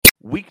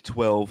Week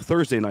 12,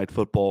 Thursday Night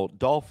Football,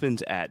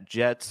 Dolphins at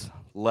Jets.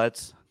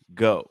 Let's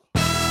go.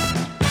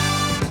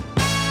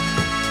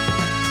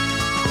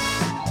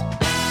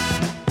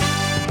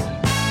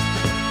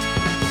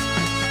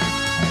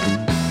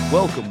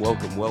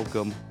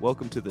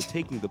 Welcome to the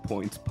Taking the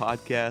Points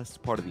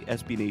podcast, part of the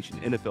SB Nation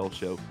NFL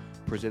show,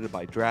 presented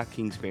by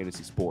DraftKings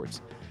Fantasy Sports.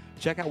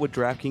 Check out what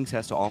DraftKings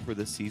has to offer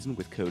this season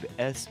with code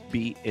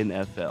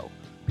SBNFL,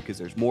 because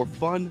there's more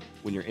fun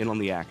when you're in on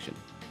the action.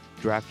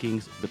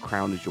 DraftKings, the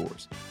crown is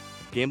yours.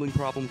 Gambling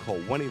problem? Call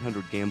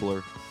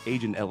 1-800-GAMBLER.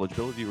 Age and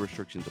eligibility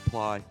restrictions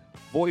apply.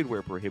 Void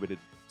where prohibited.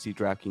 See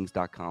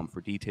DraftKings.com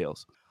for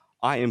details.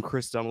 I am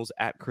Chris Dunnels,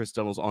 at Chris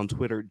Dunnels on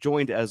Twitter,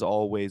 joined as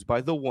always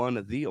by the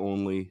one, the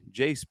only,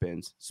 Jay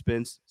Spence.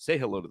 Spence, say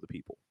hello to the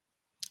people.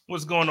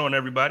 What's going on,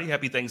 everybody?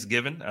 Happy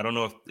Thanksgiving. I don't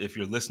know if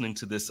you're listening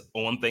to this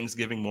on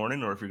Thanksgiving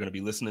morning or if you're going to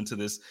be listening to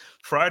this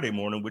Friday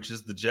morning, which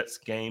is the Jets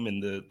game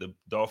and the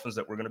Dolphins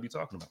that we're going to be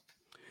talking about.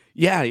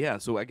 Yeah.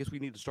 So I guess we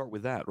need to start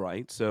with that,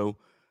 right? So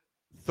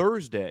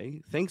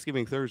Thursday,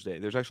 Thanksgiving Thursday,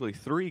 there's actually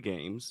 3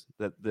 games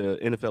that the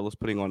NFL is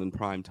putting on in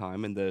prime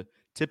time, and the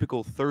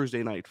typical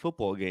Thursday night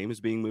football game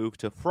is being moved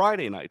to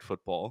Friday night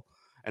football,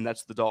 and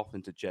that's the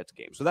Dolphins at Jets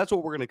game. So that's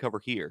what we're going to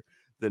cover here.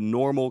 The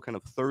normal kind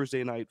of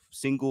Thursday night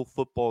single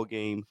football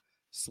game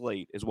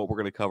slate is what we're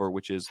going to cover,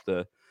 which is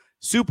the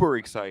super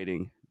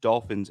exciting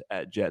Dolphins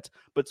at Jets.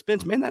 But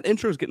Spence, man, that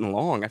intro is getting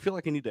long. I feel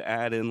like I need to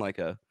add in like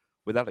a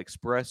without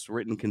express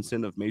written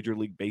consent of Major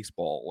League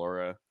Baseball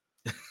or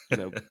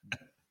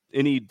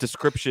any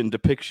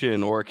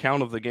depiction, or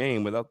account of the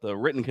game without the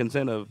written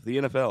consent of the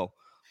NFL.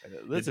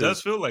 It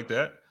does feel like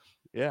that.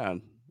 Yeah.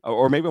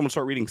 Or maybe I'm going to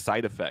start reading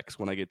side effects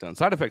when I get done.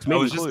 Side effects may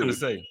include. I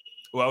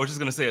was just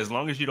going to say, as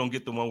long as you don't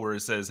get the one where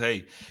it says,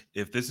 hey,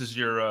 if this is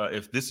you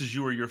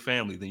or your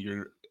family, then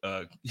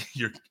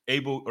you're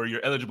able or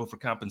you're eligible for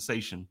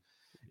compensation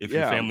if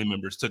your family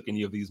members took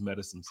any of these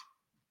medicines.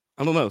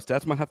 I don't know.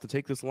 Stats might have to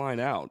take this line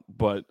out,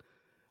 but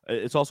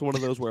it's also one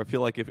of those where I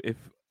feel like if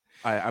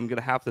I'm going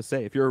to have to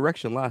say, if your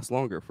erection lasts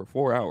longer for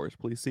 4 hours,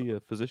 please see a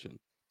physician.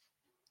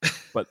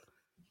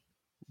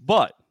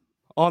 But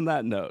on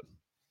that note,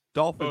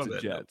 Dolphins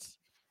and Jets.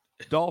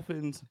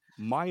 Dolphins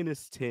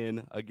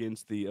 -10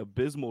 against the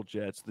abysmal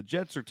Jets. The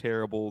Jets are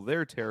terrible.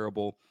 They're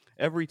terrible.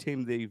 Every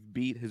team they've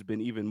beat has been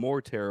even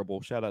more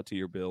terrible. Shout out to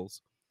your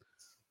Bills.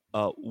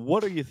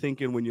 What are you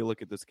thinking when you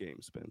look at this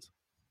game, Spence?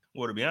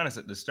 Well, to be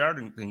honest, the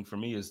starting thing for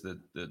me is the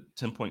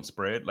 10-point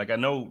spread. Like, I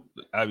know,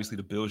 obviously,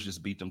 the Bills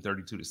just beat them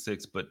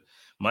 32-6, but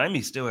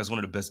Miami still has one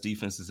of the best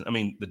defenses. I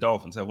mean, the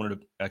Dolphins have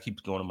I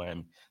keep going to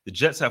Miami. The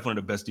Jets have one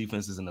of the best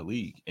defenses in the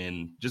league.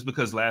 And just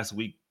because last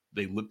week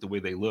they looked the way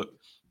they look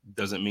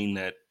doesn't mean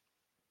that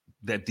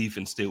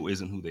defense still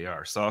isn't who they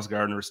are. Sauce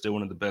Gardner is still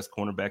one of the best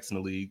cornerbacks in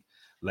the league.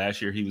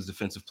 Last year, he was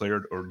defensive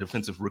player or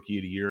defensive rookie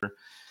of the year.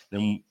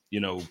 Then,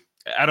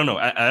 I don't know.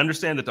 I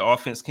understand that the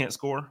offense can't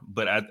score,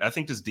 but I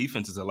think this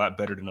defense is a lot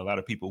better than a lot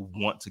of people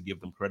want to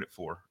give them credit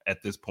for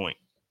at this point.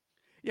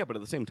 Yeah, but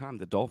at the same time,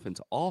 the Dolphins'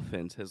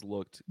 offense has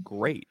looked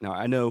great. Now,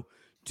 I know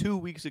 2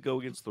 weeks ago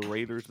against the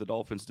Raiders, the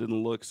Dolphins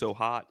didn't look so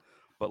hot,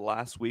 but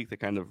last week they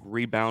kind of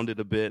rebounded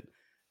a bit.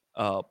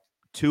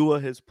 Tua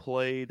has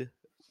played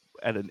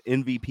at an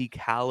MVP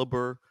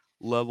caliber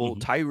level.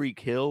 Mm-hmm. Tyreek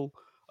Hill,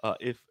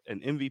 if an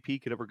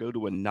MVP could ever go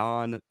to a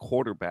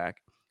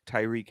non-quarterback,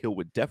 Tyreek Hill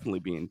would definitely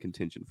be in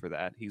contention for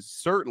that. He's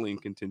certainly in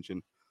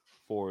contention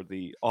for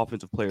the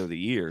Offensive Player of the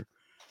Year.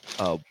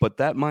 But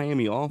that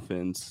Miami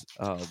offense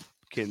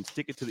can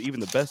stick it to even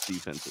the best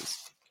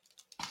defenses.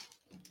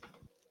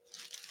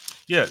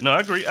 Yeah, no,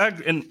 I agree.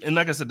 And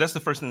like I said, that's the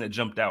first thing that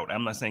jumped out.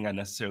 I'm not saying I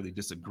necessarily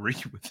disagree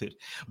with it,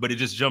 but it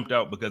just jumped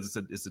out because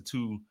it's a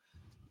two.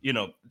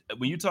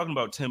 When you're talking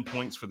about 10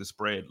 points for the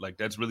spread, like,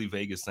 that's really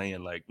Vegas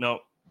saying, like, no,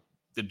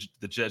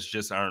 the Jets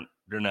just aren't.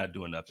 They're not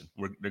doing nothing.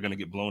 They're going to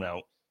get blown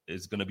out.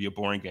 It's going to be a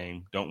boring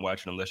game. Don't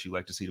watch it unless you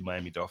like to see the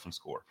Miami Dolphins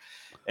score.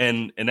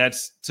 And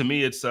that's, to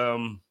me, it's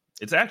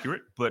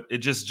accurate, but it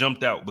just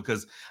jumped out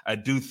because I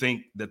do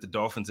think that the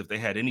Dolphins, if they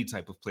had any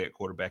type of play at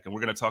quarterback, and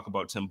we're going to talk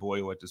about Tim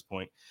Boyle at this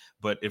point,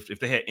 but if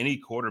they had any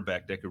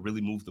quarterback that could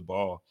really move the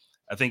ball,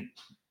 I think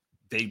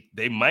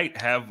they might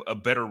have a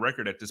better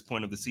record at this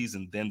point of the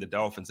season than the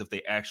Dolphins if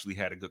they actually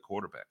had a good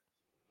quarterback.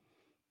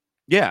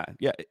 Yeah.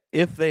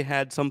 If they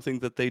had something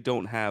that they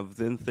don't have,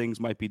 then things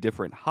might be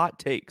different. Hot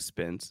take,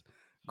 Spence.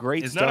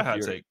 Great it's stuff. Not a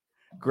hot take.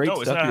 Great no,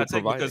 stuff it's not a you're hot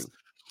take providing. Because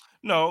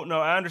No,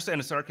 I understand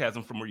the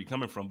sarcasm from where you're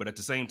coming from, but at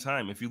the same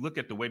time, if you look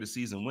at the way the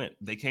season went,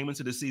 they came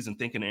into the season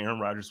thinking Aaron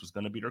Rodgers was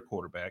going to be their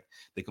quarterback.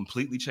 They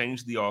completely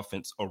changed the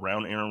offense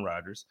around Aaron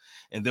Rodgers.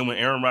 And then when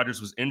Aaron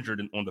Rodgers was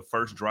injured on the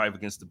first drive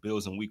against the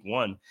Bills in week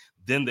 1,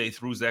 then they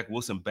threw Zach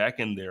Wilson back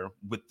in there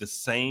with the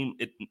same.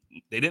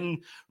 They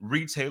didn't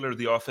retailer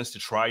the offense to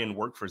try and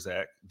work for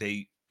Zach.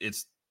 They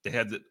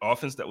had the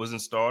offense that was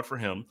installed for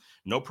him,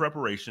 no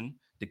preparation.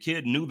 The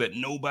kid knew that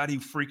nobody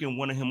freaking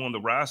wanted him on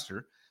the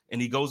roster.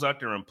 And he goes out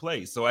there and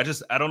plays. So I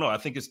don't know. I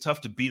think it's tough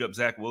to beat up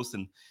Zach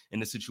Wilson in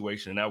this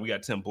situation. And now we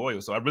got Tim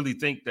Boyle. So I really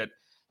think that,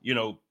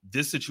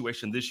 this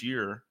situation this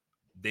year,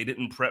 they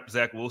didn't prep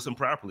Zach Wilson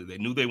properly. They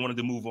knew they wanted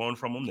to move on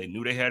from him. They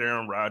knew they had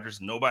Aaron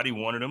Rodgers. Nobody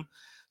wanted him.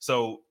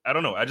 So I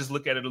don't know. I just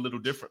look at it a little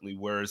differently,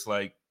 where it's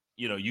like,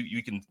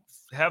 you can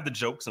have the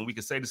jokes and we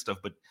can say the stuff,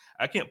 but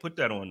I can't put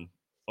that on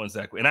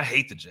Zach. And I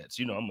hate the Jets.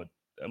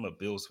 I'm a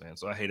Bills fan,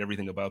 so I hate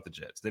everything about the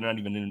Jets. They're not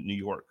even in New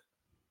York.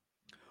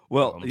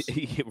 Well, So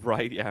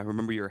right, yeah, I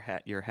remember your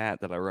hat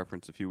that I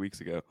referenced a few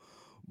weeks ago.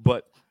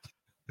 But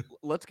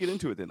let's get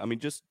into it then. I mean,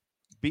 just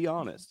be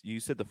honest. You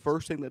said the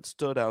first thing that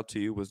stood out to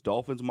you was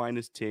Dolphins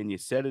 -10. You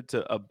said it's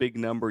a big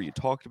number. You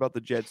talked about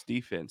the Jets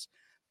defense.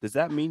 Does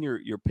that mean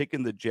you're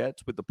picking the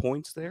Jets with the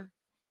points there?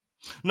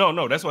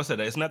 no, that's why I said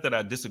that. It's not that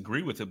I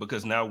disagree with it,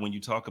 because now when you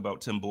talk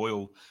about Tim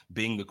Boyle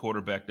being the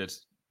quarterback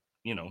that's,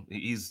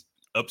 he's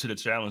up to the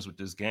challenge with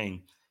this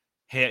game.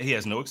 He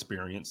has no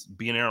experience.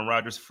 Being Aaron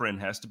Rodgers'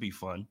 friend has to be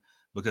fun,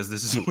 because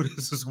this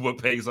is what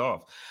pays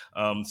off.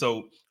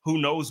 So who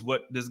knows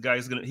what this guy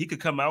is gonna? He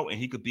could come out and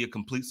he could be a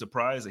complete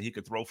surprise, and he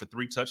could throw for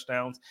 3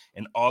 touchdowns,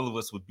 and all of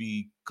us would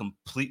be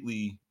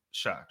completely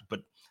shocked. But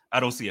I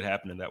don't see it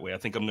happening that way. I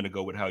think I'm going to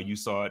go with how you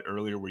saw it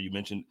earlier, where you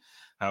mentioned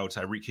how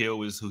Tyreek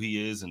Hill is who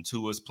he is, and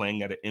Tua's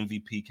playing at an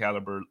MVP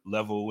caliber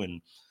level.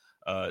 And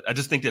I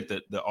just think that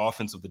the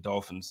offense of the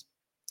Dolphins,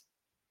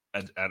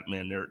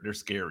 man, they're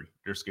scary.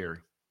 They're scary.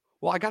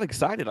 Well, I got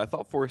excited. I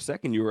thought for a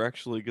second you were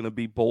actually going to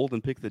be bold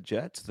and pick the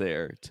Jets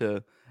there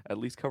to at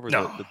least cover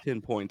No, the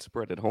 10-point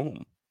spread at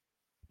home.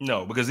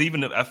 no, because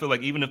I feel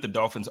like even if the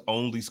Dolphins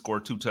only score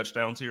 2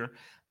 touchdowns here,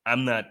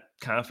 I'm not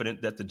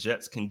confident that the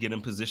Jets can get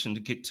in position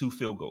to kick 2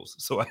 field goals.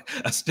 So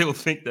I still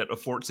think that a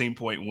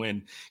 14-point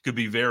win could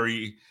be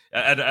very.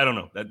 I don't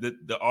know, that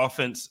the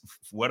offense.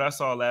 What I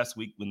saw last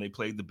week when they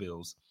played the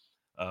Bills,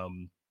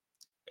 um,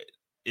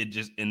 it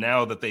just, and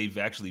now that they've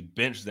actually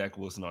benched Zach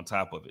Wilson on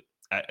top of it,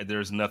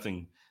 there's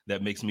nothing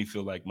that makes me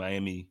feel like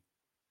Miami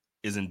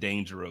is in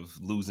danger of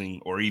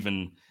losing or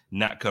even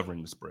not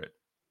covering the spread.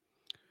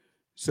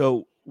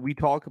 So we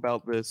talk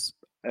about this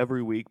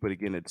every week, but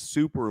again, it's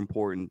super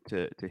important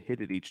to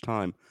hit it each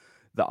time.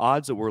 The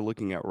odds that we're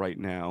looking at right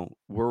now,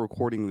 we're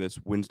recording this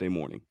Wednesday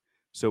morning,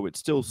 so it's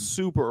still Mhm.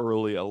 super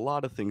early. A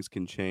lot of things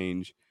can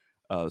change.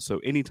 So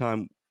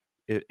anytime,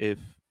 if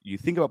you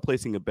think about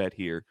placing a bet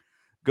here,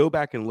 go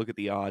back and look at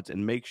the odds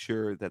and make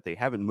sure that they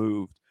haven't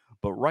moved.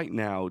 But right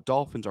now,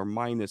 Dolphins are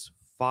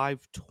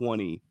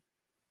 -520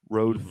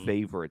 road Mhm.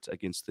 favorites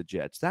against the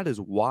Jets. That is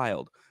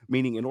wild.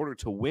 Meaning, in order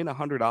to win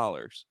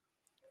 $100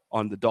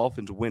 on the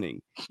Dolphins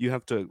winning, you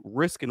have to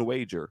risk and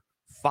wager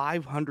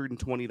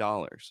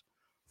 $520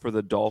 for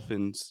the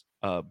Dolphins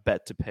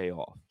bet to pay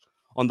off.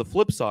 On the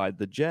flip side,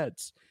 the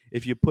Jets,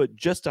 if you put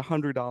just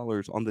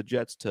 $100 on the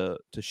Jets to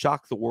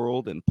shock the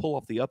world and pull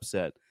off the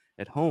upset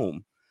at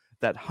home,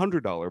 that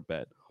 $100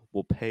 bet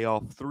will pay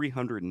off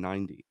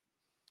 390.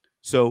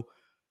 So,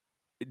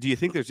 do you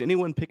think there's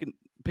anyone picking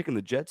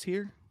the Jets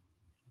here?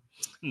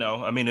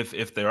 No, I mean,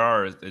 if there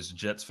are, it's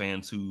Jets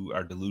fans who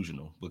are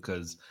delusional,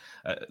 because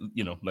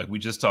like we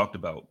just talked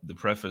about, the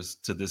preface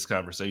to this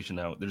conversation.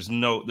 Now, there's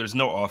no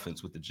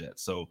offense with the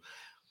Jets. So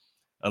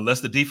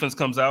unless the defense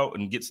comes out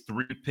and gets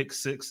 3 pick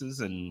sixes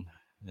and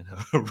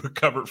a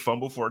recovered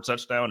fumble for a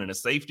touchdown and a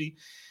safety,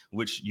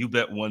 which you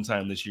bet one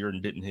time this year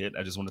and didn't hit,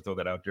 I just want to throw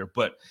that out there.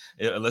 But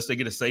unless they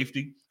get a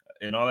safety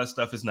and all that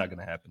stuff, it's not going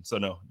to happen. So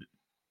no.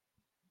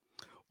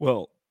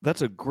 Well,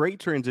 that's a great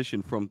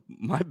transition from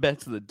my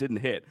bets that didn't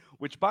hit,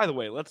 which, by the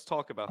way, let's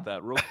talk about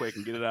that real quick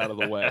and get it out of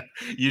the way.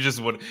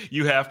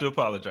 You have to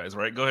apologize,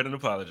 right? Go ahead and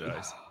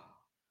apologize.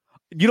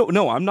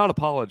 No, I'm not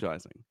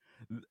apologizing.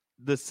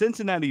 The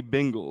Cincinnati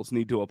Bengals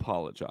need to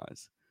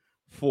apologize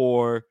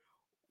for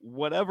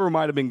whatever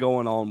might have been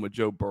going on with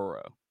Joe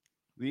Burrow.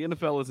 The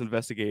NFL is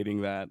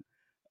investigating that,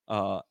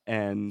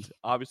 and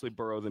obviously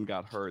Burrow then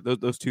got hurt.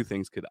 Those two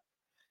things could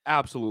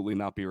absolutely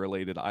not be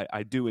related.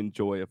 I do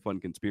enjoy a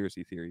fun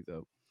conspiracy theory,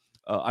 though.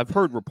 I've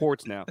heard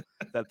reports now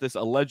that this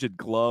alleged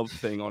glove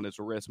thing on his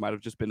wrist might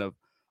have just been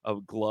a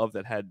glove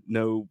that had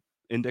no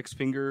index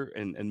finger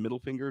and middle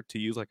finger to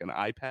use like an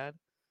iPad.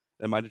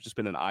 That might have just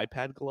been an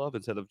iPad glove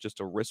instead of just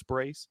a wrist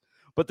brace.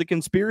 But the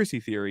conspiracy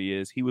theory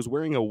is he was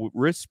wearing a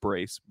wrist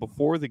brace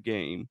before the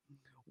game,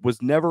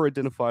 was never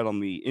identified on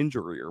the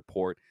injury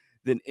report,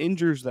 then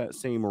injures that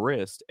same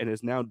wrist and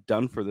is now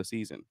done for the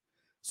season.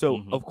 So,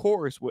 Hmm. of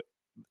course,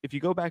 if you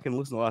go back and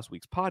listen to last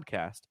week's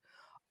podcast,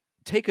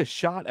 take a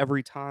shot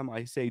every time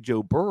I say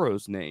Joe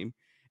Burrow's name,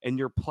 and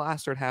you're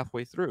plastered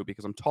halfway through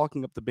because I'm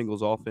talking up the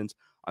Bengals offense.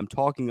 I'm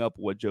talking up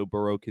what Joe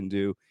Burrow can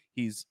do.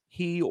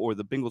 He or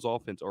the Bengals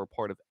offense are a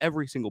part of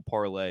every single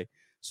parlay.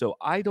 So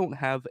I don't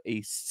have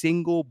a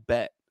single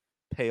bet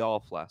pay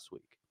off last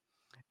week.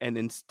 And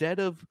instead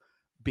of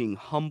being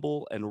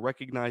humble and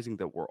recognizing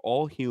that we're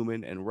all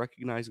human and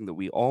recognizing that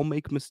we all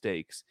make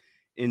mistakes,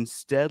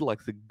 instead,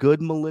 like the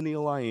good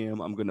millennial I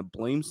am, I'm going to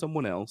blame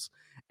someone else.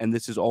 And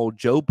this is all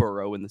Joe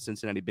Burrow and the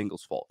Cincinnati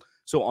Bengals' fault.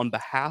 So, on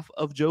behalf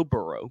of Joe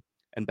Burrow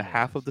and Man.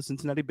 behalf of the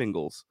Cincinnati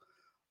Bengals,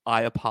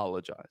 I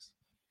apologize.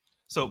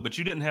 So, but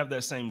you didn't have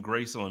that same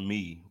grace on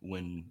me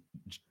when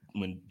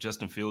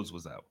Justin Fields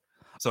was out.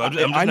 So I'm I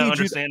just not need you to.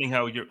 understanding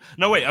how you're.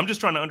 No, wait. I'm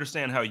just trying to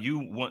understand how you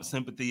want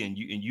sympathy and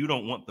you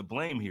don't want the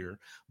blame here.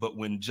 But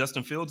when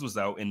Justin Fields was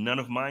out and none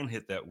of mine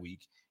hit that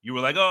week, you were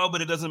like, "Oh, but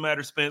it doesn't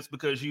matter, Spence,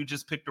 because you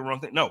just picked the wrong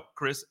thing." No,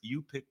 Chris,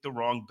 you picked the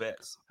wrong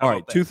bets. How All about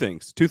right, that? two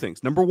things. Two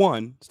things. Number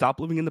one,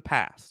 stop living in the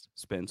past,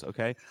 Spence.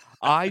 Okay,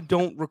 I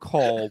don't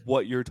recall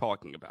what you're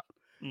talking about.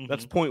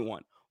 That's Mm-hmm. point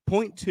one.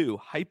 Point two,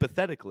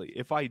 hypothetically,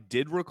 if I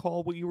did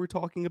recall what you were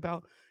talking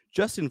about,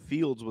 Justin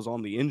Fields was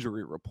on the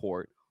injury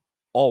report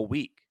all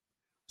week.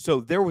 So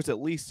there was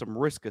at least some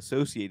risk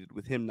associated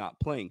with him not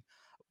playing.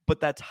 But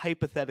that's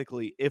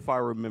hypothetically if I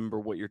remember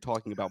what you're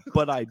talking about.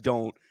 But I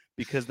don't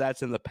because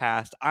that's in the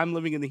past. I'm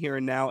living in the here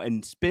and now.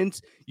 And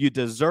Spence, you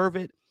deserve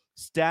it.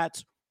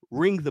 Stats,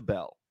 ring the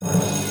bell.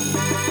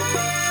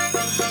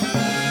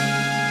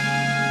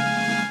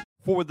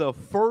 For the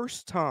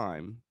first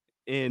time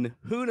in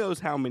who knows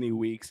how many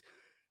weeks,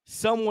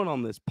 someone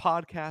on this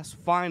podcast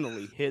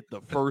finally hit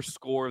the first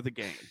score of the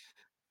game.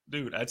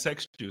 Dude, I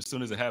texted you as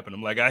soon as it happened.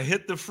 I'm like, I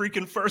hit the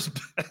freaking first.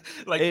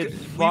 Like, It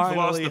we've lost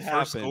finally the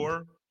first happened.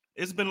 score.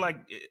 It's been like,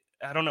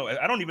 I don't know.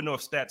 I don't even know if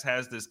Stats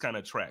has this kind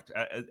of tracked.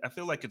 I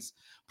feel like it's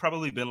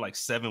probably been like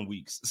 7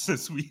 weeks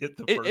since we hit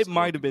the It first score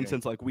might of have the been game.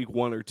 since like week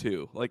 1 or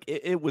 2. Like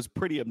it was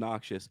pretty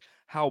obnoxious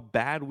how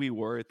bad we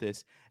were at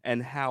this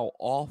and how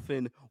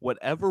often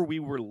whatever we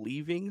were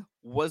leaving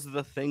was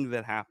the thing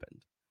that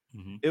happened.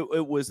 Mm-hmm.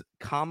 It was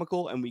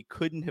comical, and we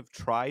couldn't have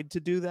tried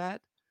to do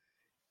that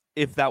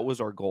if that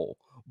was our goal.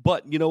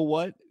 But you know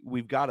what?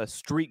 We've got a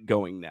streak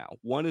going now.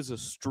 One is a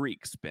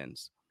streak,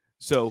 Spins.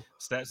 So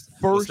Stats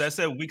first,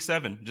 said week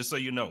 7, just so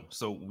you know.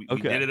 So we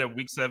did okay. it at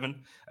week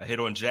 7. I hit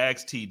on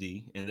Jags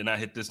TD, and then I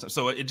hit this time.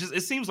 So it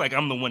seems like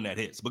I'm the one that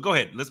hits. But go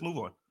ahead, let's move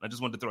on. I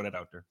just wanted to throw that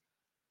out there.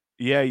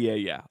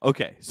 Yeah.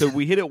 Okay. So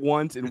we hit it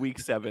once in week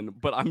 7,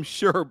 but I'm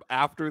sure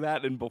after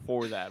that and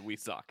before that we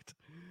sucked.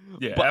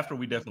 Yeah, But after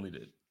we definitely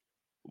did.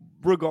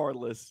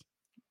 regardless,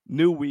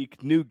 new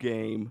week, new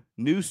game,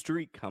 new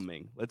streak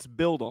coming. Let's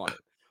build on it.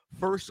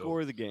 First So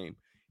score of the game.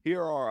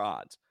 Here are our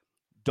odds.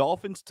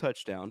 Dolphins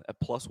touchdown at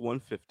plus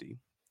 150.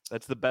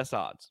 That's the best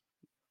odds.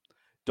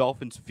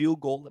 Dolphins field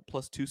goal at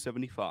plus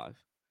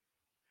 275.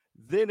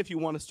 Then, if you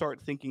want to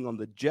start thinking on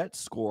the Jets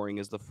scoring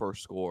as the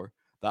first score,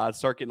 the odds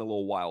start getting a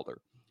little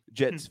wilder.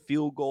 Jets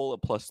field goal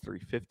at plus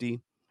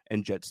 350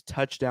 and Jets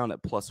touchdown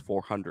at plus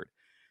 400.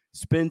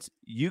 Spence,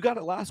 you got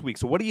it last week.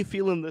 So, what are you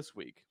feeling this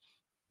week?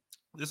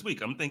 this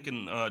week, I'm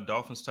thinking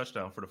Dolphins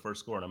touchdown for the first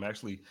score.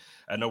 And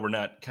I know we're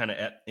not kind of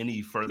at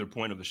any further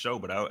point of the show,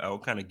 but I'll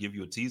kind of give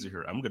you a teaser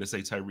here. I'm going to say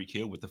Tyreek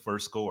Hill with the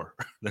first score.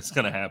 That's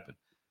going to happen.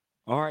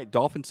 All right,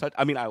 Dolphins touch.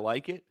 I mean, I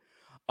like it.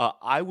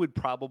 I would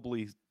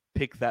probably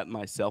pick that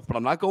myself, but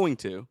I'm not going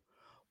to.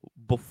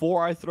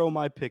 Before I throw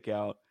my pick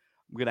out,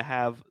 I'm going to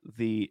have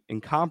the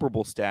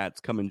incomparable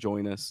stats come and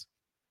join us.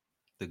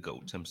 The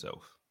GOAT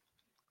himself.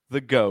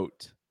 The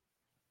GOAT.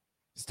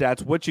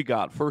 Stats, what you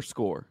got? First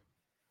score.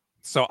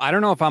 So I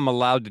don't know if I'm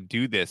allowed to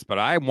do this, but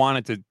I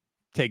wanted to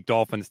take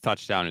Dolphins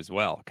touchdown as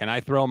well. Can I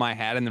throw my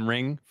hat in the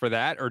ring for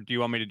that, or do you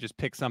want me to just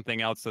pick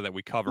something else so that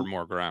we cover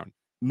more ground?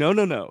 No.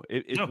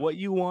 If what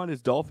you want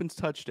is Dolphins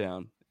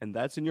touchdown, and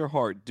that's in your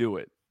heart, do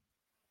it.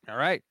 All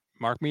right.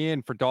 Mark me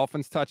in for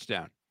Dolphins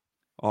touchdown.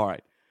 All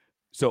right.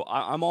 So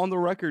I'm on the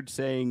record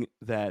saying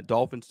that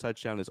Dolphins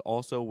touchdown is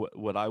also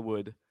what I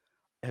would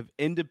have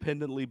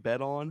independently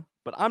bet on,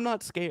 but I'm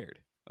not scared.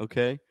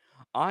 Okay.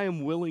 I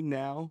am willing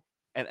now,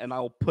 and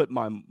I'll put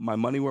my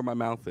money where my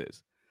mouth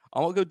is.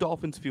 I'll go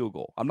Dolphins field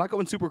goal. I'm not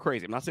going super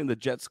crazy. I'm not saying the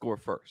Jets score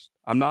first.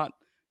 I'm not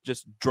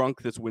just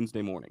drunk this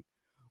Wednesday morning.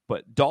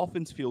 But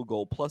Dolphins field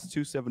goal plus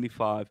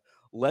 275.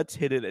 Let's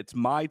hit it. It's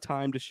my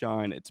time to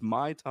shine. It's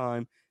my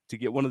time to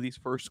get one of these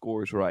first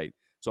scores right.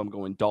 So I'm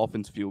going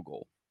Dolphins field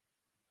goal.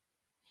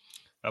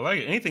 I like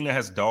it. Anything that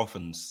has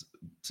Dolphins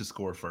to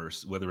score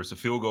first, whether it's a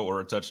field goal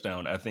or a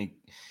touchdown. I think,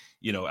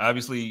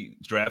 obviously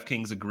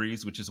DraftKings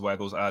agrees, which is why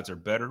those odds are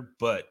better.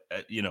 But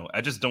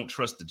I just don't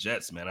trust the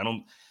Jets, man.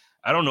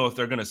 I don't know if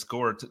they're going to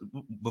score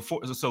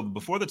before. So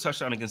before the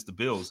touchdown against the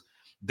Bills,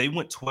 they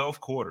went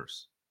 12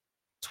 quarters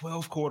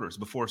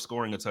before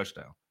scoring a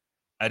touchdown.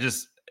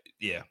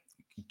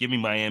 Give me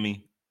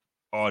Miami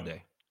all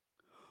day.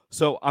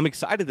 So I'm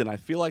excited then. I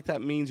feel like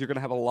that means you're going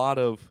to have a lot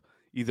of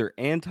either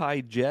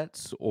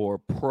anti-Jets or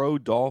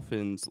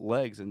pro-Dolphins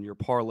legs in your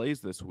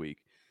parlays this week.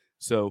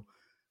 So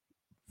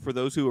for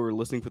those who are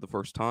listening for the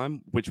first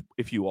time, which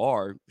if you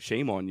are,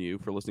 shame on you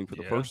for listening for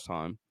the first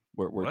time.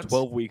 We're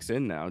 12 weeks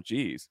in now.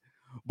 Geez.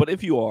 But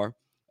if you are,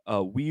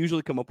 we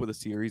usually come up with a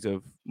series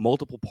of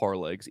multiple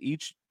parlays,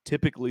 each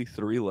typically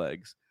 3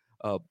 legs.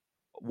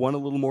 One a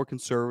little more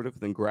conservative,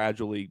 then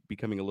gradually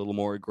becoming a little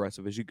more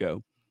aggressive as you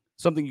go.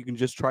 Something you can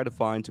just try to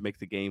find to make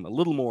the game a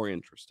little more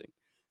interesting.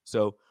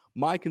 So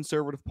my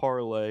conservative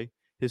parlay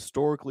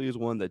historically is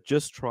one that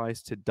just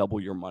tries to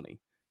double your money.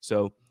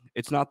 So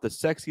it's not the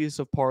sexiest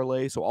of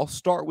parlays. So I'll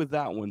start with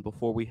that one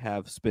before we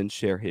have Spence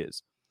share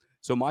his.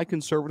 So my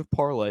conservative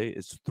parlay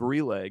is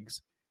 3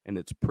 legs, and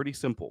it's pretty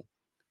simple.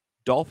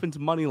 Dolphins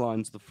money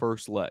line's the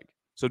first leg.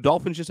 So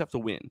Dolphins just have to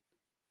win.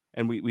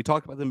 And we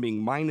talked about them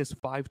being minus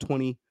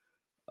 520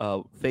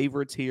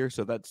 favorites here,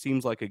 so that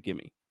seems like a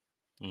gimme.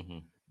 Mm-hmm.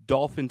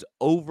 Dolphins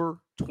over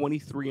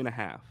 23.5.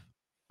 I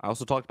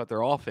also talked about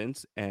their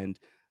offense and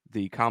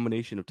the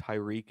combination of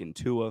Tyreek and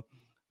Tua.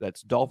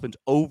 That's Dolphins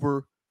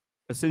over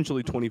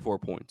essentially 24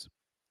 points.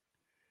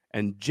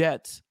 And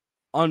Jets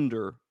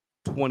under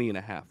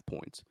 20.5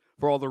 points.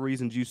 For all the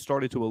reasons you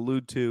started to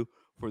allude to,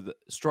 for the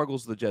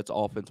struggles the Jets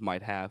offense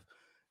might have,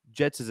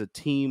 Jets is a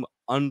team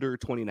under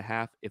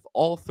 20.5. If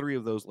all three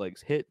of those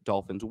legs hit,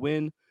 Dolphins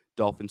win.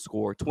 Dolphins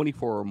score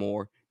 24 or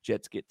more.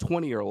 Jets get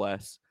 20 or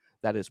less.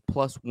 That is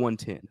plus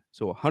 110.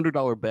 So a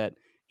 $100 bet.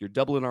 You're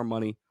doubling our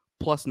money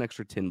plus an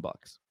extra $10.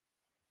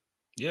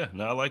 Yeah,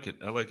 no, I like it.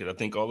 I like it. I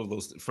think all of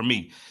those for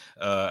me,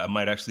 I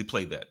might actually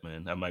play that,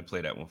 man. I might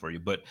play that one for you.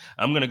 But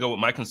I'm gonna go with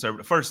my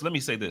conservative. First, let me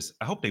say this.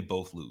 I hope they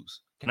both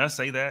lose. Can I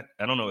say that?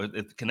 I don't know.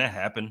 Can that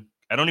happen?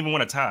 I don't even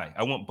want to tie.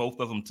 I want both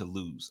of them to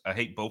lose. I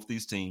hate both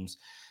these teams.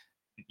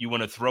 You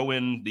want to throw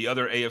in the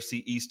other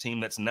AFC East team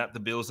that's not the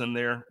Bills in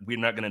there. We're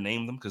not going to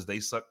name them because they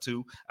suck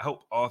too.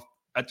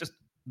 I just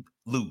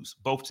lose.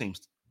 Both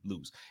teams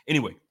lose.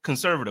 Anyway,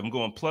 conservative. I'm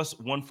going plus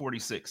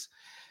 146.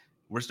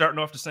 We're starting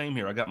off the same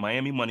here. I got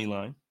Miami money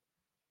line.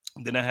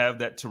 Then I have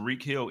that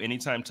Tariq Hill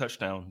anytime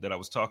touchdown that I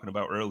was talking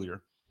about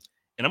earlier.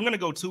 And I'm going to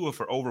go Tua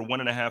for over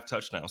 1.5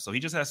 touchdowns. So he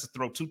just has to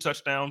throw 2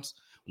 touchdowns,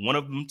 one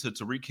of them to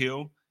Tariq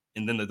Hill,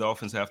 and then the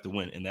Dolphins have to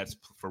win. And that's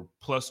for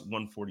plus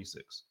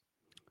 146.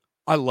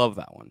 I love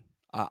that one.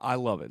 I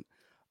love it.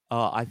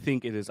 I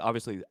think it is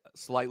obviously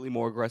slightly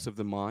more aggressive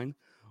than mine,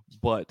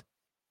 but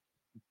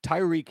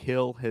Tyreek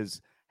Hill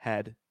has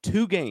had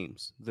 2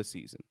 games this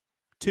season,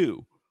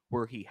 2,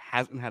 where he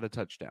hasn't had a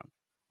touchdown.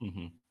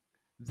 Mm-hmm.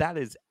 That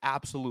is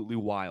absolutely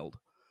wild.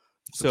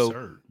 It's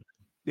absurd.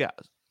 Yeah,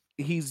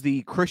 he's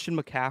the Christian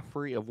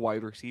McCaffrey of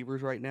wide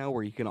receivers right now,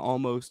 where you can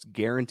almost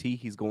guarantee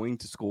he's going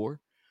to score.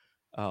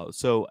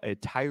 So a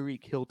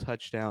Tyreek Hill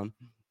touchdown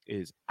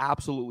is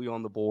absolutely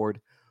on the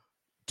board.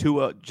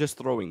 Tua just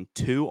throwing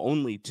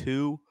only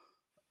 2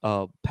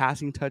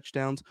 passing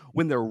touchdowns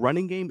when their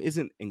running game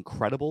isn't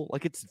incredible.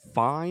 Like, it's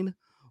fine,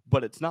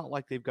 but it's not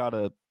like they've got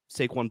a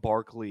Saquon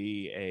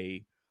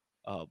Barkley,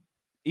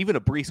 even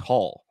a Breece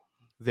Hall,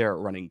 their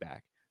running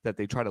back, that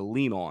they try to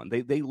lean on.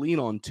 They lean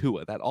on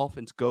Tua. That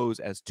offense goes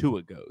as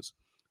Tua goes.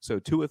 So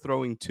Tua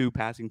throwing 2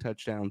 passing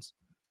touchdowns,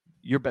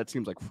 your bet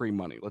seems like free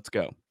money. Let's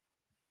go.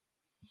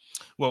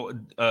 Well,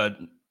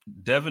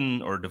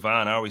 Devin or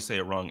Devon, I always say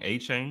it wrong.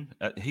 A-Chain.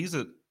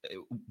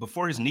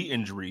 Before his knee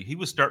injury, he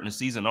was starting the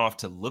season off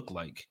to look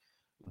like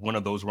one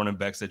of those running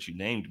backs that you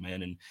named,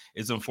 man. And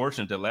it's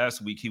unfortunate that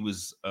last week he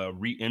was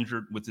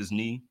re-injured with his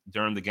knee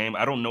during the game.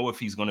 I don't know if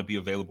he's going to be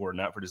available or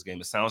not for this game.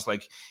 It sounds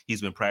like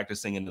he's been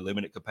practicing in a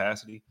limited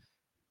capacity.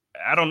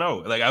 I don't know.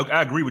 Like,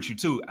 I agree with you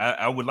too.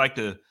 I would like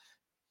to.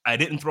 I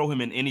didn't throw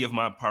him in any of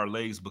my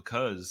parlays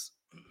because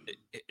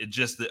it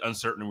just the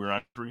uncertainty we're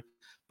on.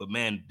 But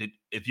man,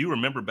 if you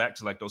remember back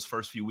to like those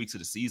first few weeks of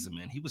the season,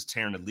 man, he was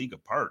tearing the league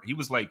apart. He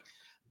was like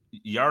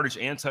yardage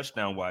and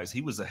touchdown wise,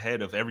 he was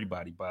ahead of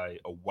everybody by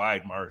a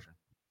wide margin.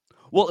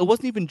 Well, it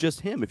wasn't even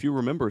just him, if you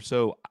remember.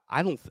 So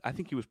I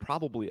think he was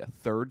probably a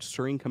third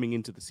string coming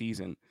into the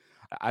season.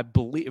 I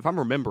believe, if I'm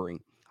remembering,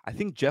 I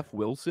think Jeff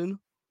Wilson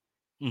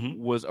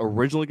was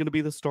originally going to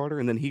be the starter,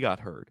 and then he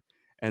got hurt,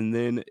 and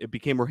then it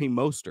became Raheem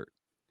Mostert,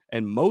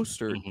 and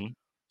Mostert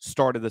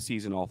started the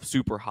season off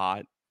super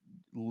hot,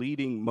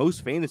 leading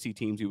most fantasy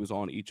teams he was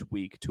on each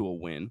week to a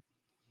win.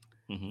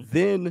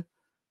 Then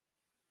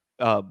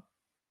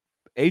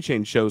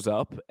A-Chain shows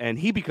up and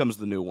he becomes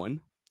the new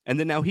one, and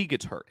then now he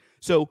gets hurt.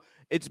 So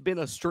it's been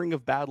a string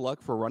of bad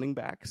luck for running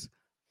backs.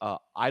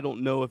 I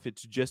don't know if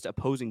it's just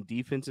opposing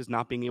defenses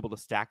not being able to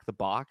stack the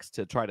box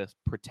to try to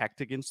protect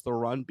against the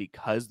run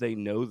because they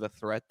know the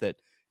threat that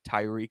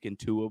Tyreek and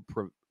Tua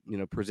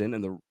present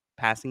in the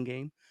passing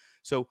game.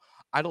 So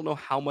I don't know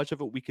how much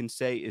of it we can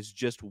say is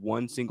just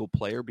one single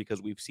player,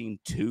 because we've seen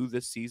 2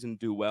 this season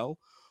do well.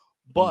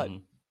 But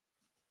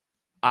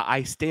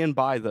I stand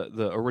by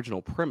the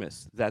original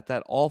premise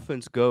that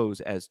offense goes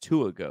as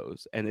Tua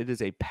goes, and it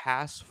is a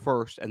pass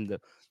first, and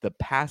the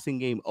passing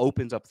game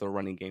opens up the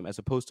running game, as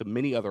opposed to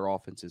many other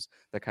offenses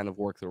that kind of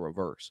work the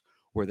reverse,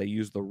 where they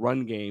use the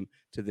run game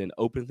to then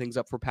open things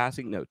up for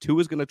passing. No, Tua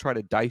is going to try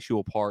to dice you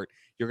apart.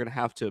 You're going to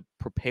have to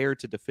prepare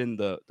to defend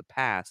the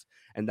pass,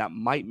 and that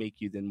might make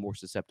you then more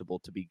susceptible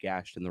to be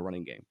gashed in the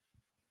running game.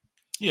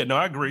 Yeah, no,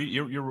 I agree.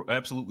 You're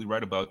absolutely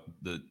right about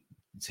the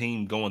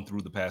team going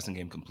through the passing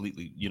game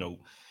completely. You know,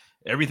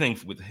 everything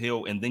with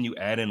Hill, and then you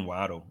add in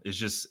Waddle.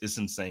 It's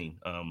insane.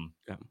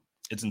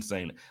 It's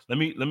insane. Let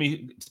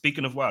me.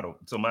 Speaking of Waddle,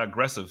 so my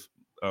aggressive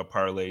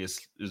parlay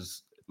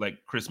is like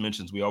Chris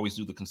mentions. We always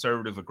do the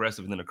conservative,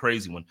 aggressive, and then a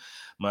crazy one.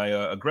 My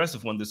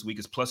aggressive one this week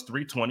is plus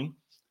 320.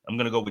 I'm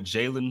going to go with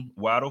Jalen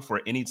Waddle for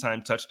an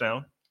anytime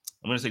touchdown.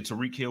 I'm going to say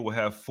Tariq Hill will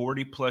have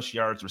 40 plus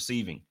yards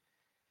receiving.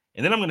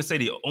 And then I'm going to say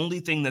the only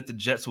thing that the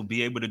Jets will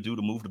be able to do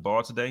to move the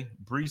ball today,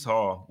 Breece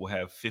Hall will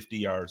have 50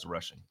 yards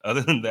rushing.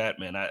 Other than that,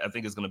 man, I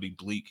think it's going to be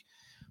bleak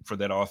for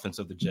that offense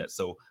of the Jets.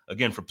 So,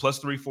 again, for plus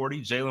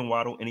 340, Jalen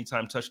Waddle,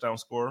 anytime touchdown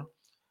scorer.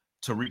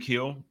 Tariq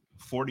Hill,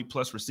 40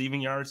 plus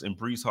receiving yards and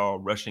Brees Hall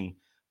rushing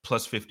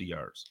plus 50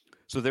 yards.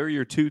 So they're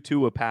your two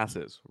Tua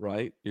passes,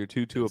 right? Your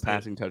two Tua That's it.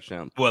 passing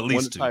touchdowns. Well, at One to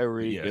least two. but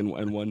Tyreek Yeah.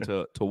 and one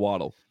to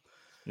Waddle.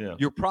 Yeah.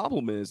 Your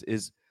problem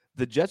is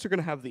the Jets are going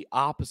to have the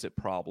opposite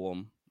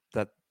problem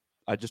that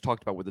I just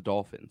talked about with the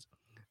Dolphins.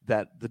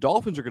 That the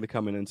Dolphins are going to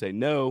come in and say,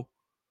 no,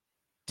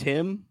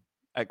 Tim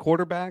at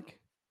quarterback,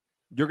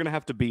 you're going to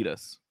have to beat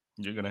us.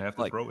 You're going to have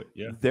to Like, throw it.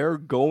 Yeah. they're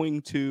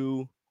going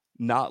to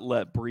not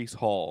let Brees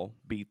Hall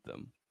beat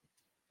them.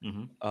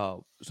 Mm-hmm.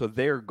 So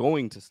they're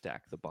going to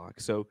stack the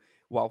box. So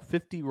while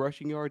 50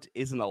 rushing yards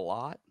isn't a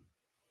lot,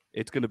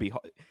 it's going to be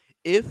hard.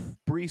 If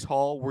Brees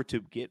Hall were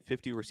to get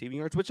 50 receiving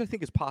yards, which I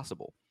think is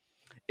possible,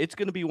 it's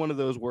going to be one of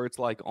those where it's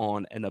like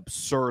on an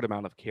absurd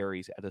amount of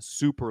carries at a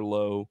super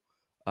low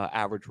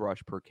average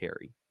rush per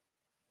carry.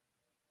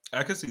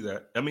 I can see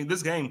that. I mean,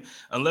 this game,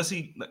 unless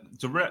he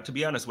to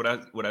be honest,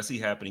 what I see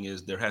happening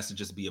is there has to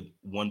just be a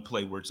one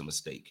play where it's a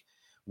mistake,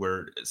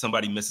 where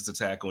somebody misses a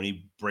tackle and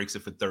he breaks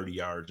it for 30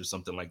 yards or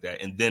something like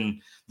that, and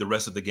then the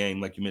rest of the game,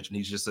 like you mentioned,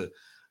 he's just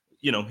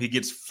he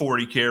gets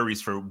 40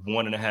 carries for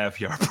 1.5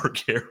 yards per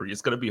carry.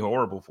 It's going to be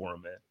horrible for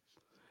him, man.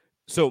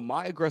 So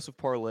my aggressive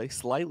parlay,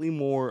 slightly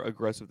more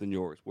aggressive than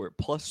yours. We're at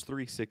plus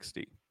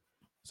 360.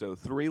 So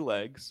 3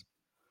 legs.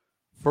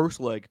 First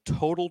leg,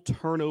 total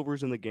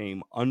turnovers in the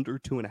game under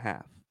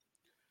 2.5.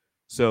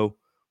 So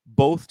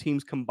both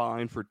teams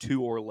combined for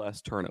 2 or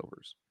less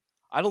turnovers.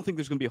 I don't think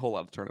there's going to be a whole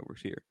lot of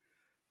turnovers here.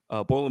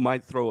 Borland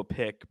might throw a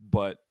pick,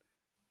 but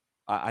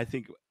I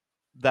think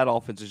that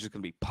offense is just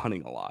going to be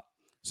punting a lot.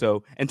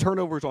 So, and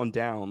turnovers on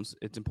downs,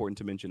 it's important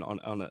to mention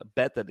on a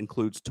bet that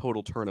includes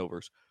total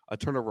turnovers, a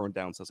turnover on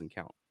downs doesn't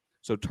count.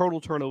 So total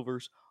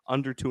turnovers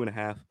under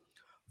 2.5.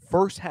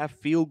 First half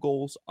field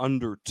goals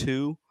under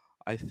 2.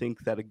 I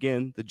think that,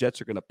 again, the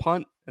Jets are going to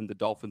punt and the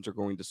Dolphins are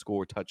going to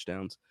score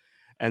touchdowns.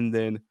 And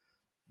then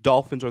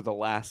Dolphins are the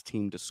last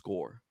team to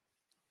score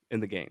in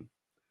the game.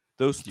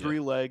 Those 3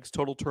 legs,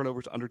 total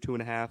turnovers under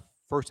 2.5,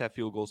 first half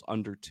field goals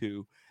under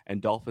 2,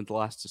 and Dolphins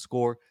last to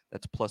score,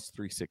 that's plus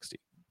 360.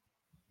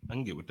 I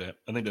can get with that.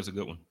 I think that's a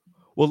good one.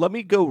 Well, let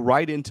me go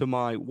right into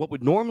what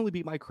would normally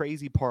be my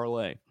crazy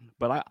parlay,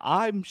 but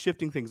I'm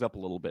shifting things up a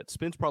little bit.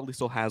 Spence probably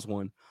still has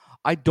one.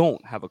 I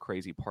don't have a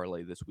crazy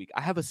parlay this week.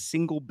 I have a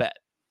single bet.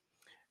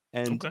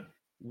 And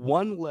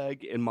one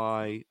leg in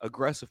my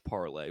aggressive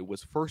parlay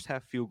was first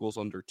half field goals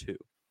under 2.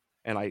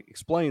 And I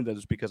explained that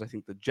it's because I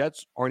think the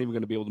Jets aren't even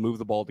going to be able to move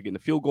the ball to get in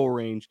the field goal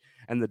range,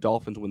 and the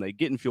Dolphins, when they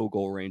get in field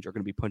goal range, are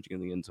going to be punching in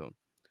the end zone.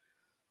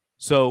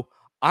 So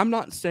I'm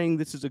not saying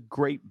this is a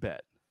great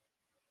bet.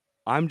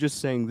 I'm just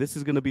saying this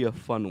is going to be a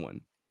fun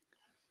one.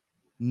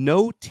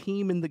 No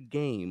team in the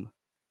game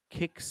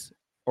kicks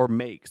or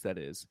makes, that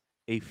is,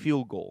 a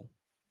field goal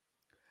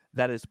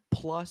that is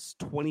plus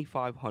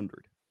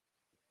 2,500.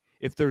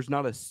 If there's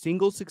not a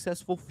single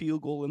successful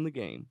field goal in the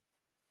game,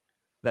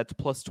 that's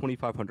plus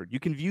 2,500. You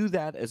can view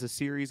that as a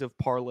series of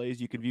parlays.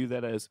 You can view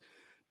that as,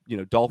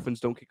 Dolphins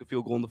don't kick a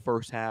field goal in the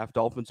first half.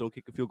 Dolphins don't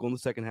kick a field goal in the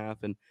second half,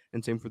 and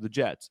same for the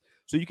Jets.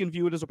 So you can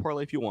view it as a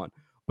parlay if you want.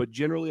 But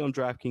generally on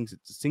DraftKings,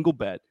 it's a single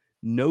bet.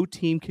 No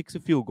team kicks a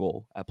field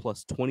goal at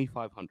plus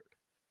 2,500.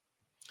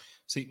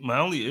 See, my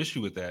only issue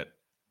with that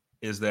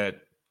is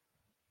that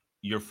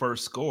your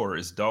first score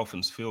is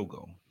Dolphins field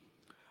goal.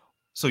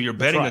 So you're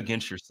betting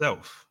against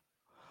yourself.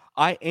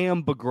 I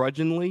am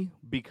begrudgingly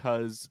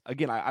because,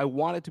 again, I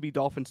want it to be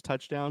Dolphins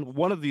touchdown.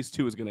 One of these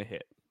two is going to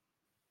hit.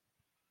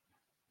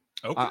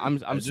 Okay.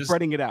 I'm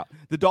spreading it out.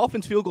 The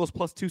Dolphins field goal is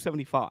plus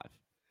 275.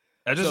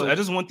 I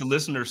just want the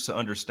listeners to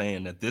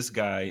understand that this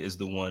guy is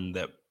the one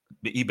that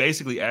he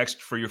basically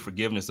asked for your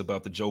forgiveness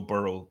about the Joe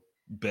Burrow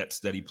bets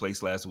that he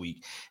placed last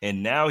week.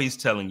 And now he's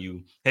telling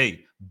you,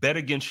 hey, bet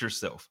against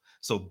yourself.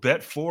 So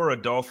bet for a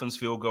Dolphins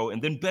field goal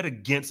and then bet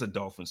against a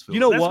Dolphins field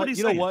goal.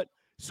 You know what?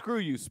 Screw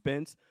you,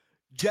 Spence.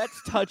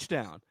 Jets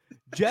touchdown.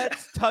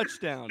 Jets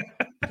touchdown.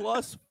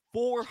 Plus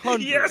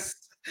 400.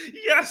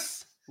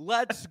 Yes.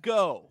 Let's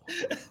go.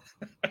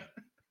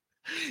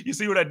 You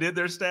see what I did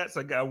there,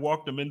 Stats? I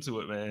walked them into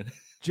it, man.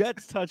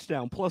 Jets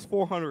touchdown. Plus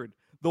 400.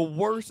 The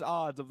worst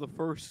odds of the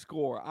first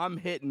score. I'm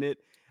hitting it,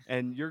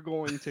 and you're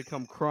going to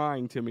come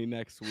crying to me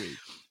next week.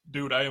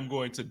 Dude, I am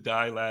going to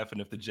die laughing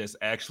if the Jets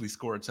actually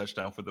score a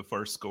touchdown for the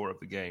first score of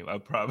the game. I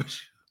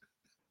promise you.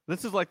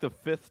 This is like the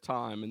 5th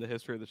time in the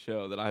history of the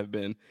show that I've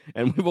been,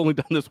 and we've only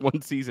done this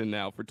one season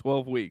now for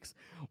 12 weeks,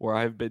 where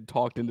I've been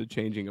talked into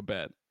changing a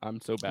bet. I'm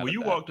so bad. Well,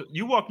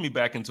 you walked me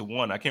back into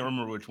one. I can't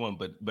remember which one,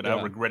 but yeah.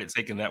 I regretted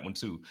taking that one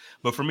too.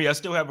 But for me, I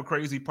still have a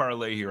crazy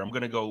parlay here. I'm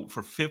going to go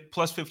for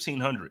plus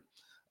 1,500.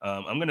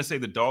 I'm going to say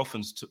the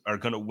Dolphins are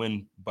going to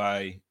win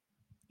by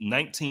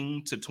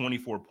 19 to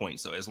 24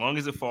 points. So as long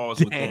as it falls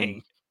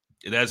within,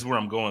 that's where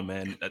I'm going,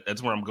 man.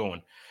 That's where I'm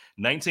going.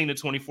 19 to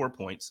 24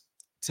 points.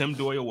 Tim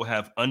Doyle will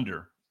have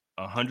under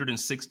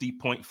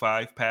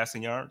 160.5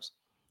 passing yards,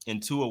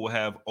 and Tua will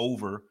have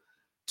over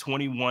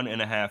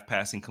 21.5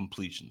 passing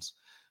completions.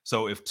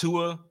 So if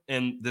Tua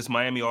and this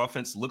Miami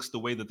offense looks the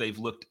way that they've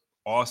looked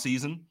all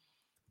season,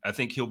 I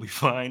think he'll be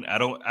fine. I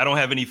don't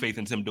have any faith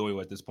in Tim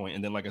Doyle at this point.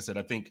 And then, like I said,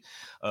 I think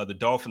the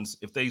Dolphins,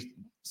 if they,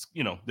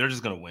 they're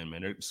just going to win,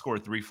 man. They score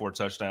 3-4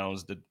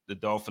 touchdowns. The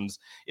Dolphins,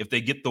 if they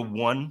get the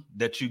one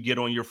that you get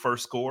on your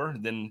first score,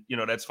 then,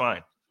 that's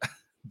fine.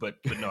 but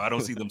no, I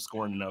don't see them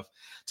scoring enough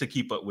to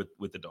keep up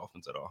with the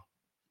Dolphins at all.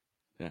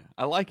 Yeah,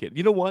 I like it.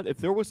 You know what? If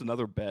there was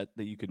another bet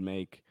that you could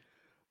make,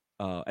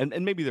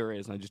 and maybe there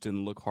is, and I just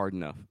didn't look hard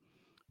enough,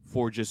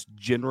 for just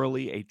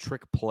generally a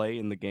trick play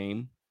in the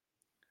game,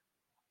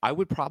 I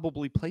would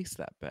probably place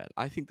that bet.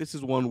 I think this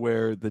is one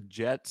where the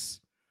Jets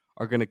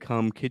are going to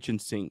come kitchen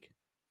sink,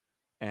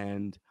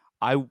 and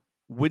I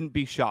wouldn't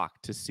be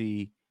shocked to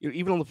see,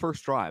 even on the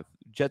first drive,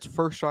 Jets'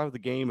 first drive of the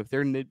game, if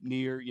they're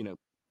near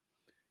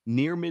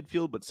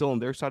midfield but still on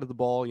their side of the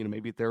ball,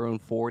 maybe at their own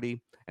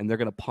 40, and they're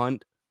going to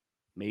punt.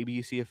 Maybe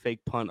you see a fake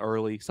punt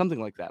early,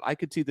 something like that. I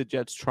could see the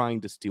Jets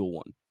trying to steal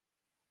one.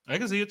 I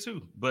can see it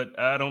too, but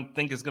I don't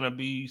think it's going to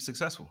be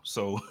successful.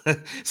 So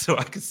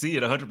I could see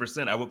it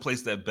 100%. I would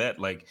place that bet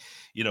like,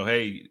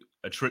 hey,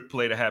 a trick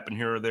play to happen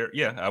here or there.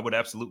 Yeah, I would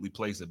absolutely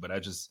place it, but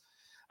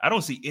I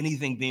don't see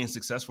anything being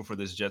successful for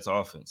this Jets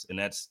offense. And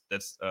that's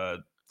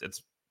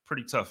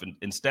pretty tough.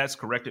 And Stats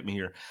corrected me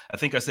here. I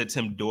think I said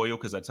Tim Doyle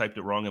because I typed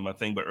it wrong in my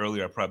thing, but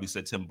earlier I probably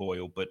said Tim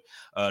Boyle. But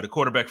the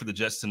quarterback for the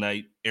Jets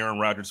tonight, Aaron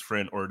Rodgers'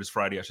 friend, or this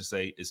Friday, I should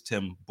say, is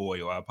Tim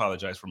Boyle. I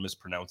apologize for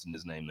mispronouncing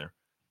his name there.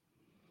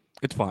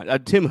 It's fine.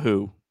 Tim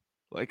who?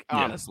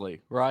 Honestly,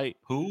 right?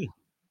 Who?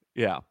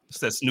 Yeah. It's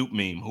that Snoop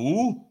meme.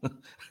 Who?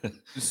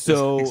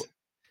 So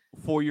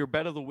for your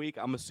bet of the week,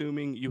 I'm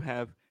assuming you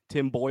have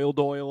Tim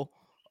Doyle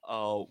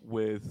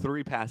with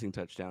 3 passing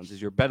touchdowns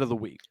is your bet of the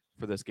week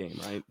for this game,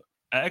 right?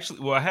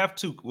 I have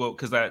two. Well,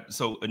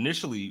 so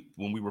initially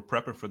when we were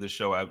prepping for this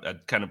show, I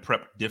kind of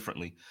prepped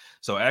differently.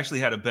 So I actually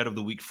had a bet of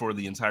the week for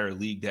the entire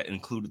league that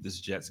included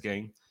this Jets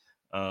game.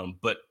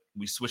 But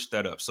we switched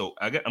that up. So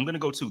I'm going to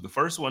go to the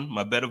first one.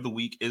 My bet of the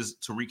week is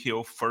Tyreek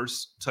Hill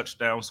first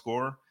touchdown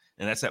scorer,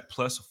 and that's at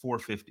plus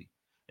 450.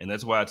 And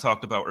that's why I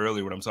talked about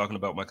earlier when I'm talking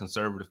about my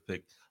conservative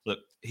pick. Look,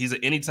 he's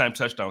an anytime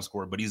touchdown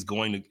scorer, but he's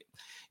going to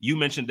 – you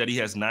mentioned that he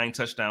has 9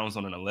 touchdowns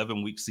on an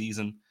 11-week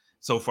season.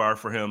 So far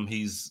for him,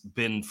 he's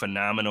been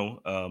phenomenal.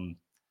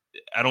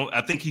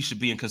 I think he should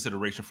be in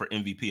consideration for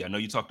MVP. I know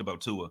you talked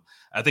about Tua.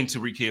 I think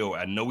Tyreek Hill,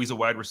 I know he's a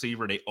wide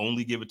receiver. They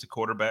only give it to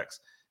quarterbacks.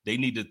 They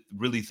need to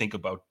really think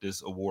about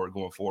this award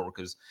going forward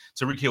because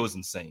Tyreek Hill is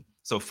insane.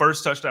 So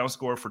first touchdown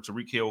score for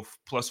Tyreek Hill,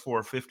 plus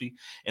 450.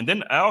 And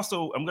then I'm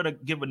going to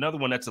give another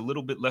one that's a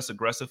little bit less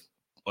aggressive,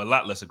 a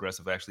lot less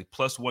aggressive actually,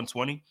 plus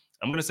 120.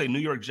 I'm going to say New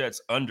York Jets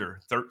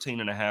under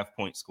 13.5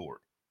 points scored.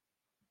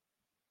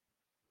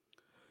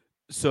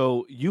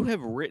 So you have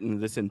written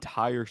this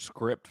entire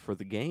script for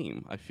the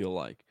game, I feel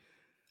like.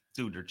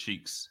 Dude, their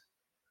cheeks.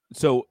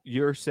 So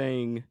you're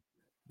saying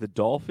the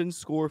Dolphins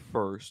score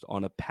first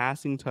on a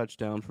passing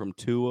touchdown from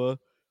Tua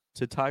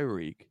to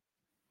Tyreek.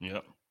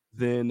 Yep.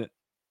 Then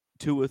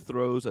Tua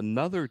throws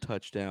another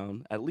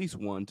touchdown, at least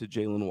one, to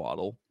Jalen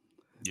Waddle.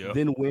 Yep.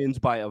 Then wins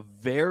by a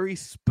very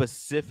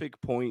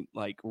specific point,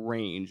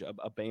 range,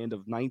 a band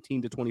of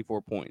 19 to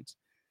 24 points.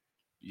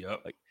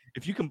 Yep.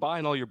 If you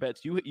combine all your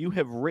bets, you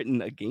have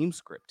written a game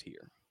script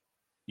here.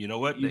 You know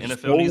what? The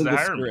NFL needs to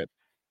hire me.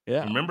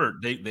 Yeah. Remember,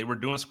 they were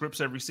doing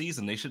scripts every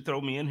season. They should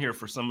throw me in here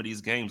for some of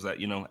these games that,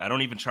 I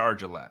don't even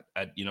charge a lot.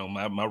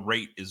 My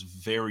rate is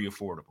very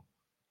affordable.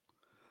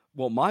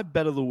 Well, my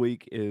bet of the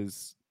week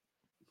is,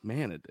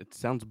 man, it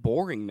sounds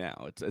boring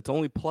now. It's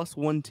only plus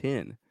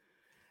 110.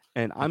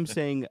 And I'm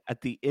saying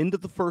at the end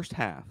of the first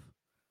half,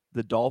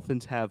 the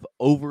Dolphins have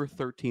over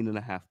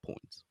 13.5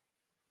 points.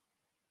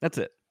 That's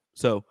it.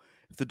 So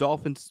if the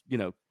Dolphins,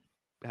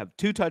 have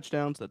 2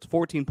 touchdowns, that's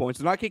 14 points.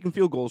 They're not kicking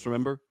field goals,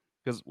 remember?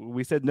 Because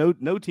we said no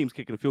team's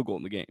kicking a field goal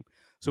in the game.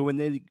 So when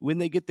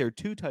they get their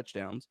 2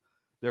 touchdowns,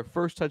 their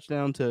first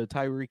touchdown to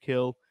Tyreek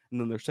Hill,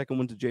 and then their second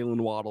one to Jalen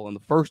Waddle in the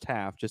first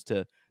half, just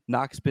to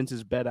knock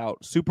Spence's bet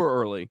out super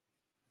early,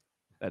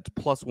 that's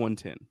plus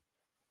 110.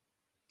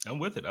 I'm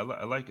with it. I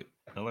like it.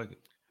 I like it.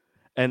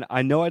 And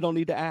I know I don't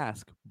need to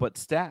ask, but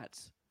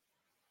Stats,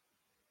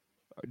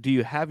 do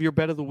you have your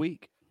bet of the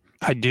week?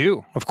 I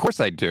do. Of course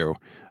I do.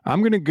 I'm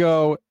going to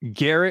go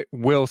Garrett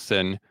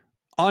Wilson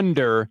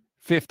under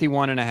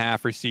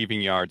 51.5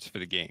 receiving yards for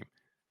the game.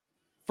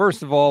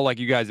 First of all, like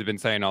you guys have been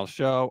saying all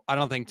show, I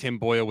don't think Tim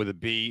Boyle with a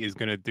B is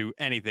going to do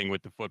anything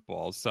with the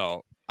football.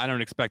 So I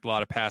don't expect a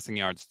lot of passing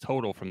yards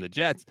total from the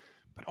Jets.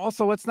 But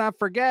also, let's not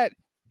forget,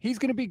 he's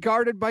going to be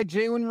guarded by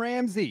Jalen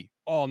Ramsey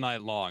all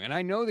night long. And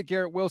I know that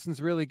Garrett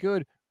Wilson's really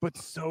good, but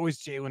so is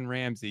Jalen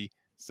Ramsey.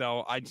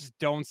 So I just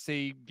don't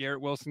see Garrett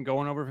Wilson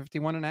going over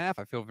 51.5.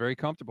 I feel very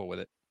comfortable with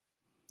it.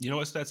 You know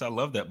what, Stats? I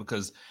love that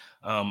because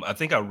I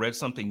think I read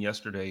something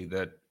yesterday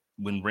that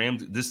when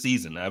Ramsey this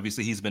season,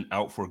 obviously he's been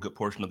out for a good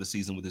portion of the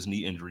season with his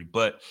knee injury,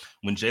 but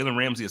when Jalen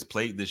Ramsey has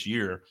played this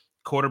year,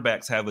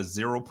 quarterbacks have a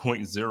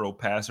 0.0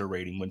 passer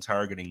rating when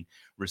targeting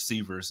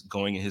receivers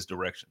going in his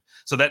direction.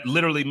 So that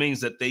literally means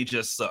that they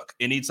just suck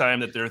anytime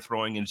that they're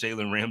throwing in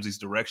Jalen Ramsey's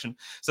direction.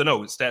 So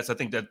no, Stats, I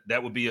think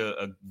that would be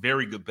a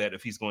very good bet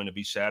if he's going to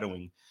be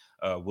shadowing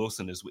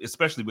Wilson is,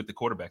 especially with the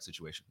quarterback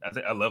situation.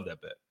 I love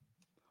that bet.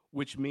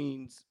 Which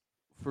means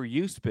for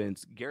you,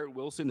 Spence, Garrett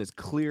Wilson is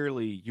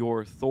clearly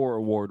your Thor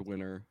Award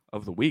winner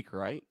of the week,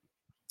 right?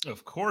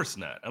 Of course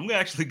not. I'm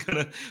actually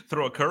going to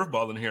throw a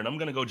curveball in here, and I'm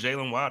going to go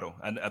Jalen Waddle.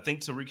 I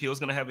think Tyreek Hill is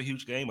going to have a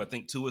huge game. I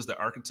think Tua is the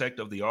architect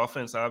of the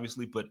offense,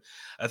 obviously, but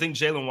I think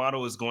Jalen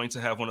Waddle is going to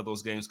have one of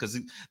those games because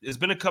there's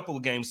been a couple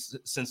of games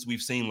since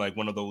we've seen like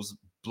one of those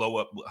blow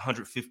up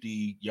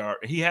 150-yard.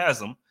 He has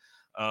them.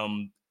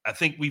 I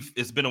think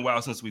it's been a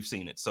while since we've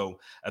seen it. So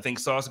I think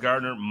Sauce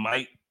Gardner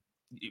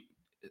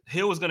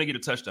Hill is going to get a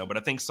touchdown, but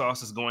I think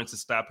Sauce is going to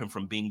stop him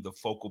from being the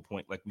focal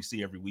point like we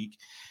see every week.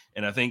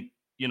 And I think,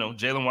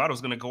 Jalen Waddle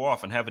is going to go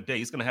off and have a day.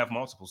 He's going to have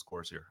multiple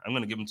scores here. I'm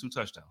going to give him 2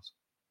 touchdowns.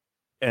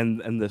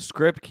 And the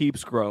script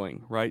keeps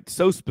growing, right?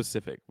 So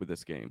specific with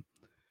this game.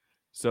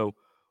 So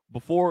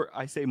before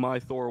I say my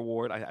Thor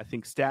award, I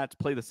think stats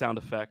play the sound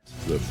effect.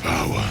 The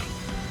power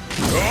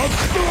of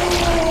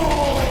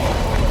Thor!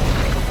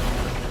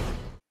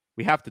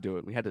 We have to do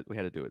it. We had to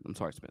do it. I'm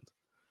sorry, Spence.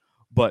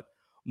 But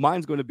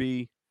mine's going to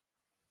be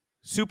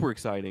super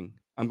exciting.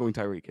 I'm going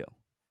Tyreek Hill.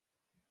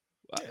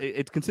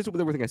 It's consistent with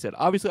everything I said.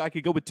 Obviously, I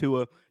could go with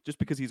Tua just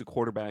because he's a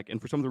quarterback,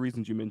 and for some of the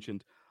reasons you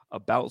mentioned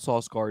about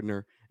Sauce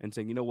Gardner and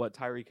saying, you know what,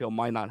 Tyreek Hill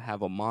might not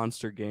have a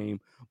monster game,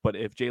 but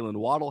if Jalen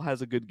Waddle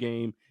has a good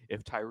game,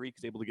 if Tyreek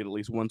is able to get at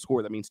least one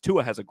score, that means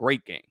Tua has a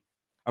great game.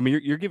 I mean,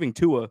 you're giving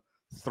Tua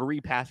 3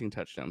 passing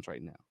touchdowns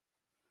right now.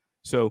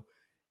 So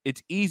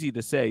it's easy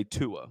to say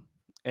Tua.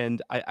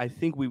 And I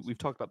think we've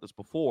talked about this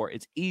before.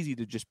 It's easy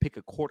to just pick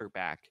a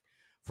quarterback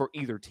for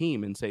either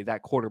team and say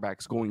that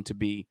quarterback's going to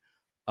be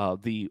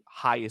the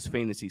highest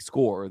fantasy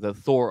score, the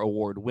Thor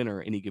Award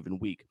winner any given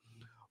week.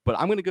 But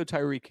I'm going to go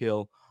Tyreek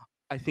Hill.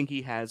 I think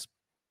he has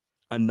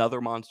another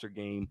monster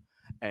game.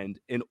 And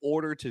in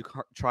order to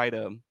try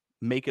to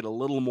make it a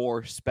little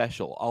more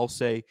special, I'll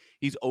say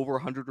he's over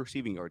 100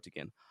 receiving yards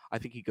again. I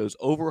think he goes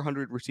over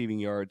 100 receiving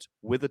yards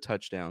with a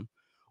touchdown,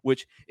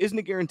 which isn't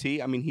a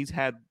guarantee. I mean, he's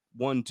had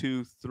 1,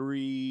 2,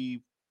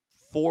 3,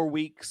 4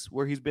 weeks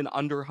where he's been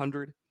under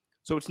 100.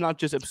 So it's not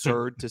just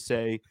absurd to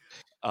say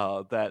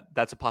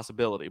that's a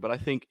possibility. But I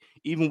think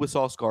even with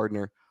Sauce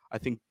Gardner, I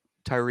think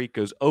Tyreek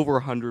goes over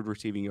 100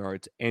 receiving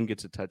yards and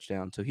gets a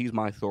touchdown. So he's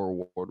my Thor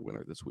Award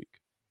winner this week.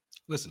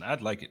 Listen,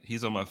 I'd like it.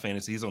 He's on my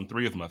fantasy. He's on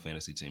 3 of my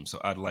fantasy teams. So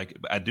I'd like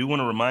it. But I do want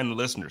to remind the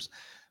listeners,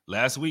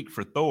 last week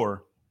for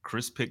Thor,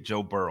 Chris picked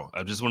Joe Burrow.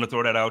 I just want to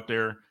throw that out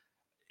there.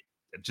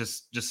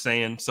 Just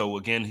saying. So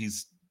again,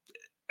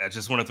 I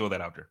just want to throw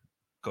that out there.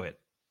 Go ahead.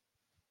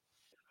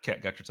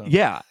 Cat, got your tongue?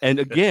 Yeah, and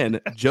again,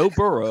 Joe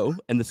Burrow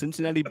and the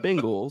Cincinnati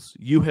Bengals,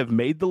 you have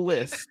made the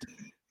list.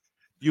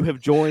 You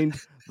have joined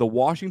the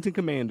Washington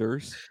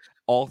Commanders,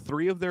 all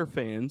 3 of their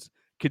fans,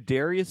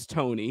 Kadarius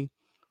Toney,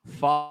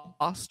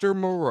 Foster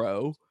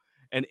Moreau,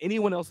 and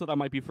anyone else that I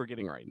might be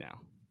forgetting right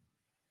now.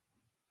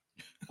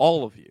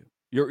 All of you.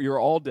 You're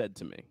all dead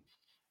to me.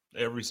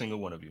 Every single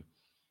one of you.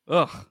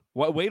 Ugh,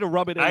 what way to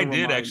rub it in. I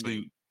did actually.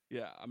 Me.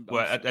 Yeah, I'm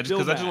I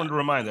just wanted to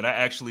remind that I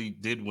actually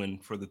did win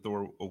for the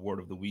Thor Award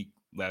of the Week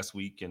last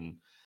week, and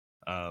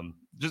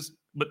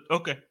but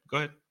okay, go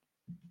ahead.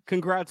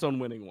 Congrats on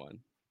winning one.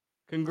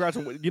 Congrats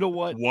on you know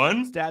what?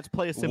 One stats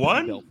play a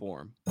sympathy bell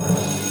for him.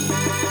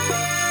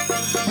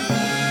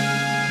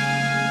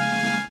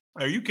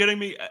 Are you kidding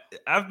me?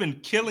 I've been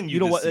killing you. You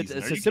know this what? Season.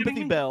 It's a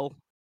sympathy bell.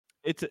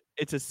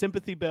 It's a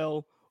sympathy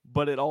bell,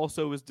 but it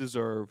also is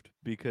deserved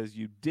because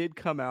you did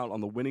come out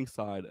on the winning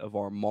side of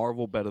our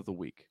Marvel Bet of the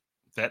Week.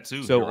 That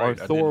too. So our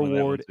Thor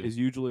Award is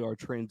usually our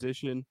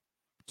transition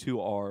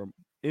to our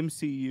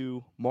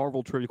MCU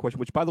Marvel trivia question,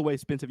 which, by the way,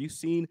 Spence, have you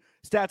seen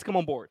stats? Come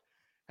on board.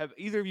 Have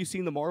either of you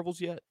seen the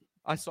Marvels yet?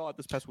 I saw it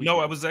this past weekend.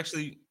 No,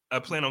 I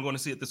plan on going to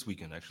see it this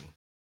weekend, actually.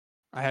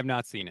 I have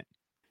not seen it.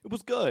 It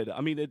was good. I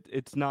mean,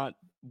 it's not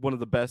one of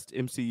the best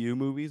MCU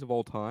movies of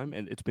all time,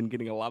 and it's been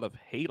getting a lot of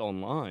hate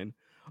online.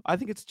 I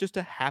think it's just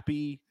a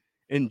happy,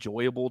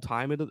 enjoyable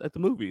time at the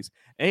movies.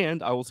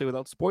 And I will say,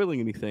 without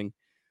spoiling anything,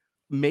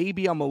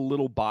 maybe I'm a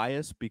little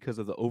biased because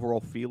of the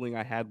overall feeling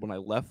I had when I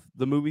left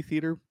the movie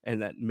theater,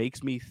 and that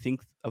makes me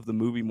think of the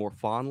movie more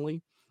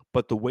fondly.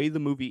 But the way the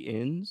movie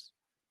ends,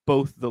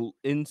 both the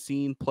end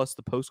scene plus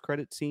the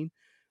post-credit scene,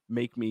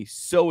 make me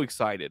so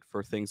excited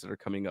for things that are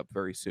coming up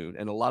very soon,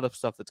 and a lot of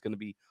stuff that's going to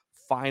be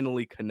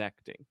finally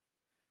connecting.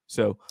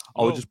 So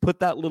I'll just put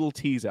that little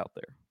tease out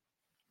there.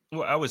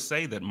 Well, I would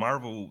say that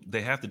Marvel,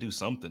 they have to do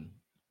something,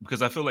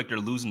 because I feel like they're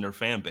losing their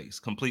fan base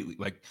completely.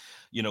 Like,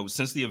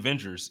 since the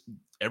Avengers,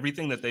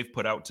 everything that they've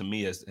put out to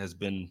me has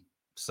been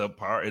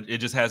subpar. It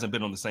just hasn't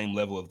been on the same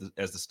level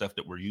as the stuff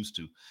that we're used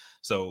to.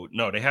 So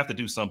no, they have to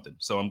do something.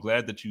 So I'm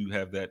glad that you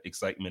have that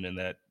excitement and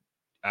that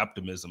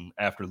optimism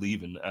after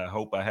leaving. I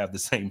hope I have the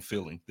same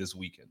feeling this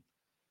weekend.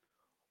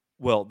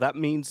 Well, that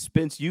means,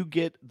 Spence, you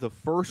get the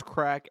first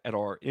crack at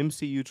our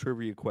MCU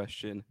trivia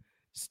question.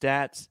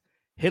 Stats,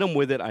 hit them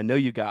with it. I know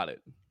you got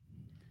it.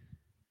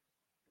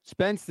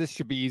 Spence, this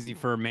should be easy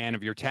for a man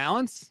of your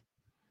talents.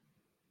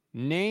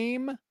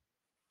 Name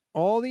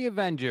all the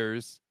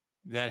Avengers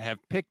that have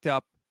picked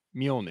up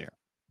Mjolnir.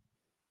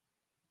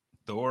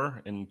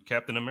 Thor and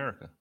Captain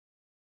America.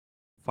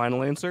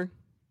 Final answer?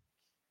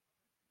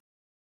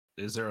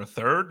 Is there a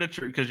third that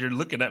because you're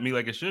looking at me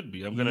like it should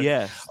be? I'm gonna.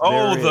 Yes.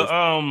 Oh, there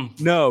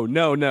is.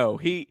 No.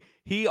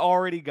 He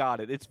already got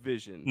it. It's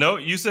Vision. No,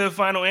 you said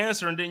final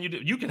answer, and then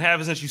you can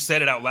have it since you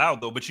said it out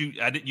loud though. But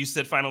you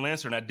said final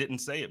answer, and I didn't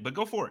say it. But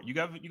go for it. You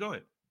go ahead. Go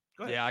ahead.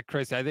 Yeah,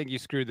 Chris, I think you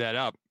screwed that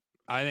up.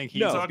 I think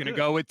he's No. going to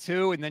go with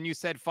 2, and then you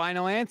said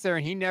final answer,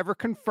 and he never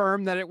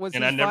confirmed that it was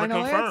And his I never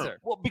final confirmed. answer.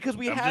 Well, because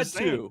we I'm had just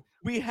saying. to.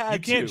 We had You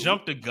can't to.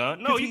 jump the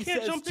gun. No, 'Cause you he can't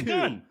says jump the 2.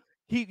 gun.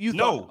 You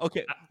No. thought,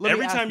 okay. let me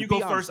Every ask time you be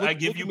go honest. first, I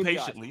give you me in the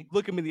eyes. patiently.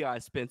 Look at me in the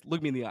eyes, Spence.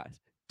 Look me in the eyes.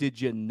 Did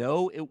you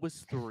know it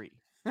was 3?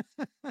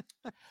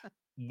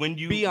 When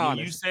you Be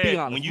honest. Be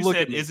honest. when you Look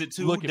said at me. is it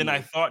 2, Look at then I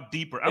me. thought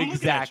deeper. I'm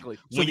Exactly.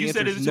 looking at you. So When the you said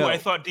answer is is it 2, I no.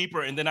 thought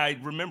deeper, and then I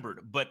remembered.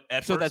 But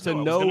at So first, that's a I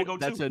was no. gonna go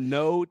That's 2. a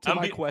no to I'm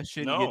my be-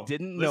 question. no, You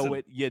didn't listen. know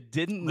it. You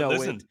didn't But know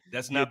listen, it.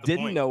 that's You not the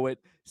didn't point. know it.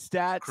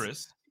 Stats.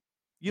 Chris.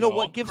 You know No,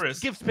 what? Chris.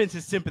 Give Spence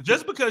his sympathy.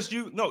 Just because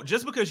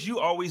you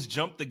always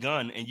jump the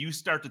gun and you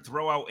start to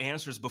throw out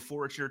answers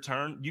before it's your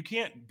turn, you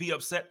can't be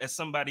upset at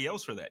somebody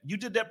else for that. You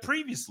did that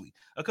previously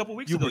a couple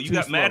weeks ago. were You too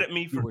got slow. mad at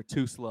me You for were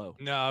too slow.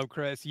 No,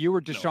 Chris, you were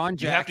Deshaun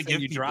you have to Jackson.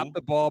 give You dropped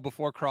people- the ball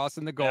before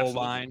crossing the goal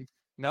Absolutely. line.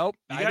 Nope.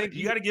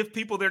 you got to give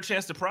people their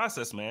chance to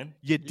process, man.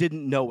 You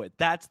didn't know it.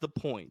 That's the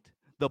point.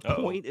 The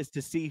Uh-oh. point is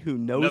to see who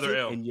knows Another it,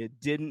 L. and you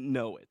didn't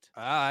know it.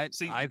 All right.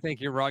 See- I think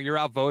you're wrong. You're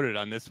outvoted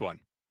on this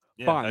one.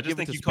 Yeah, Fine, I give just it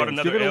think to you caught Spence.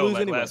 another You're gonna L lose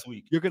like anyway. last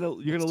week. You're gonna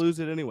lose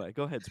it anyway.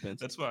 Go ahead, Spence.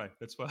 That's fine.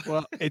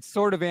 Well, it's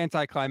sort of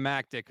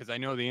anticlimactic because I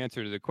know the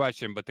answer to the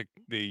question, but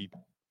the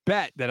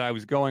bet that I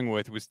was going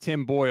with was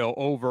Tim Boyle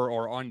over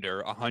or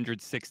under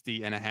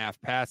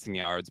 160.5 passing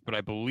yards. But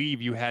I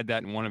believe you had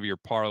that in one of your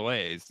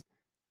parlays.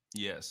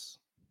 Yes.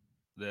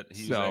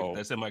 So-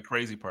 That's in my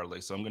crazy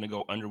parlay. So I'm going to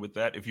go under with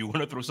that. If you want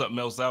to throw something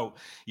else out,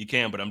 you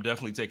can, but I'm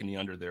definitely taking the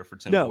under there for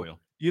Tim No. Boyle.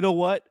 You know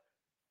what?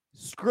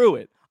 Screw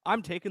it.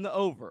 I'm taking the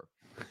over.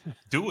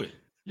 Do it.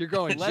 You're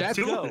going Let's Jets.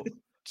 do go. it.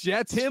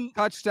 Jets Tim-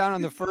 touchdown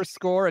on the first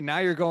score, and now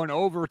you're going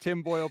over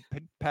Tim Boyle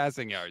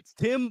passing yards.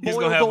 Tim He's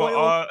Boyle going to have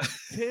Doyle.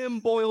 Tim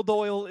Boyle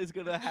Doyle is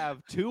gonna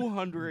have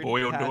 200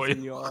 Boyle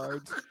passing Doyle.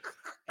 yards,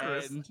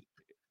 Chris. and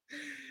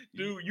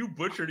Dude, you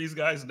butcher these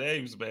guys'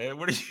 names, man.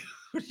 What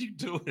are you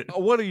doing?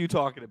 what are you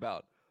talking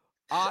about?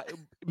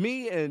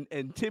 Me and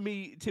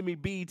Timmy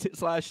B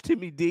 /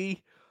 Timmy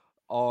D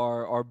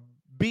are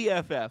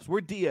BFFs.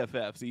 We're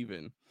DFFs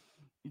even.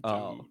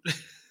 Dude.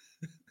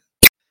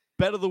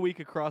 Bet of the week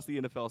across the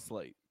NFL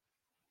slate.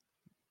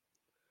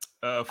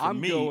 For I'm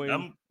me,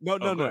 going. go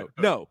ahead.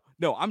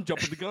 No. I'm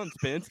jumping the gun,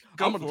 Spence.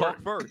 Go I'm gonna for talk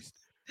it. first.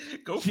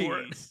 Go for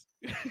it.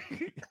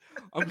 Jeez.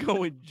 I'm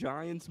going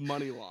Giants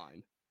money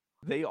line.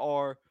 They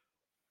are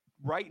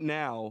right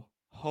now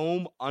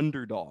home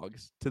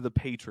underdogs to the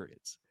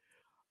Patriots.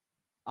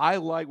 I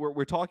like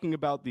we're talking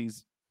about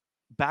these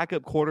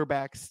backup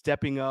quarterbacks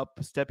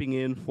stepping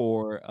in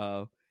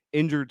for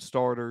injured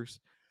starters.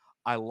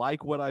 I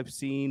like what I've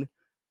seen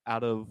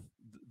out of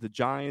the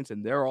Giants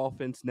and their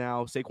offense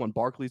now. Saquon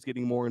Barkley's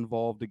getting more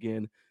involved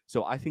again.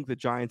 So I think the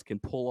Giants can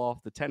pull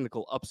off the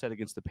technical upset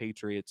against the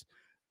Patriots.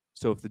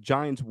 So if the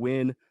Giants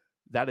win,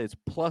 that is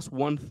plus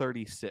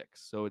 136.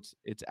 So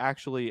it's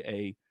actually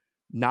a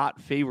not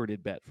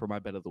favorited bet for my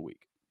bet of the week.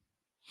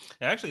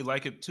 I actually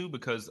like it too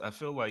because I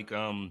feel like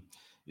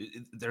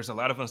there's a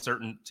lot of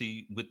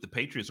uncertainty with the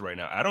Patriots right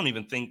now. I don't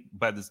even think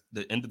by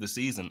the end of the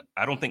season,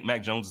 I don't think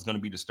Mac Jones is going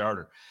to be the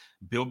starter.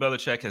 Bill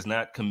Belichick has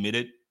not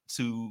committed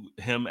to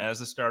him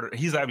as a starter.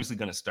 He's obviously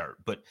going to start,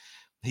 but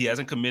he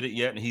hasn't committed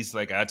yet. And he's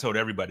like, I told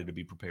everybody to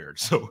be prepared.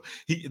 So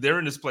they're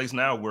in this place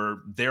now where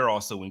they're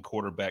also in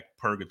quarterback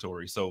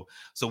purgatory. So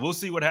we'll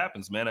see what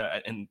happens, man.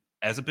 And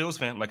as a Bills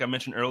fan, like I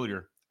mentioned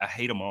earlier, I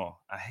hate them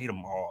all.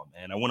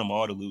 Man. I want them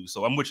all to lose.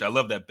 So I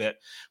love that bet.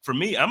 For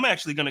me, I'm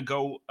actually going to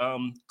go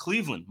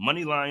Cleveland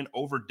money line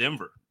over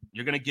Denver.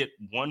 You're going to get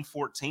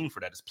 114 for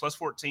that. It's plus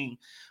 14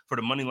 for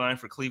the money line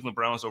for Cleveland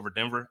Browns over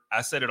Denver.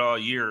 I said it all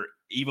year,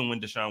 even when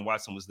Deshaun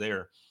Watson was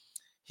there.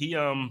 They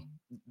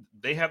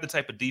have the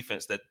type of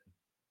defense that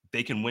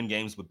they can win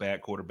games with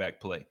bad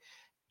quarterback play.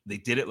 They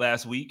did it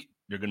last week.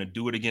 They're going to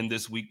do it again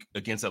this week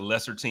against a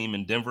lesser team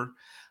in Denver.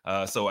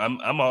 So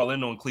I'm all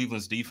in on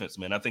Cleveland's defense,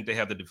 man. I think they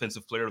have the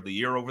defensive player of the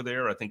year over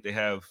there. I think they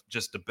have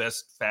just the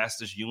best,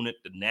 fastest unit,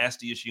 the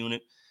nastiest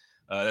unit.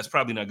 That's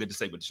probably not good to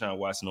say with Deshaun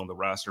Watson on the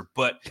roster,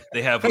 but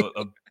they have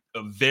a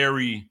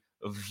very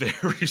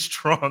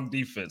strong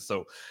defense.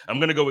 So I'm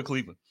going to go with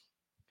Cleveland.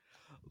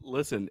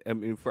 Listen, I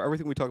mean, for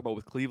everything we talk about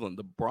with Cleveland,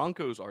 the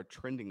Broncos are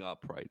trending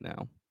up right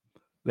now.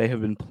 They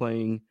have been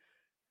playing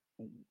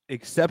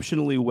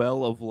exceptionally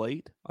well of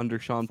late under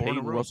Sean 4 in a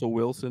Payton. row. Russell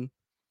Wilson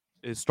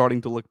is starting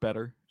to look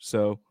better.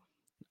 So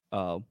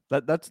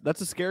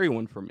that's a scary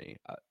one for me.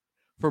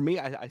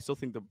 I still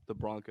think the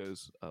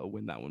Broncos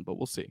win that one, but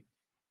we'll see.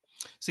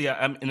 See,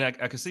 I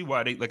can see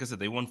why they, like I said,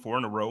 they won 4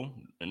 in a row,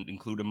 and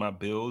including my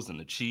Bills and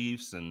the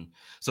Chiefs, and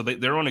so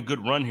they're on a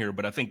good run here.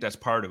 But I think that's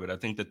part of it. I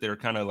think that they're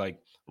kind of like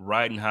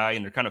riding high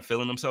and they're kind of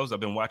feeling themselves. I've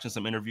been watching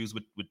some interviews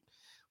with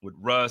with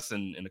Russ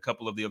and a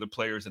couple of the other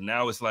players. And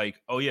now it's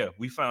like, oh yeah,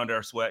 we found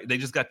our swag. They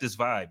just got this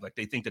vibe. Like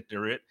they think that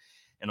they're it.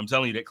 And I'm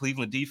telling you, that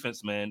Cleveland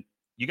defense, man,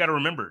 you got to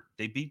remember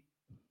they beat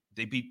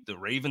the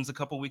Ravens a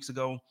couple weeks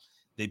ago.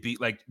 They beat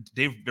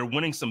they're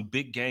winning some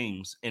big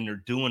games, and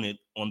they're doing it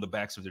on the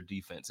backs of their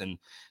defense. And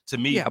to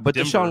me, yeah, but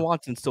Denver, Deshaun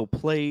Watson still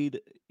played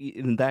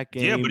in that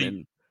game. Yeah,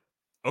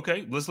 but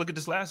okay, let's look at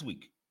this last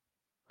week.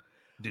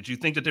 Did you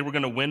think that they were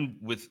going to win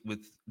with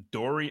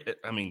Dory?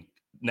 I mean,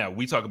 now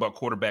we talk about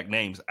quarterback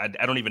names. I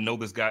don't even know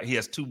this guy. He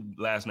has 2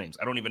 last names.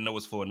 I don't even know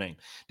his full name.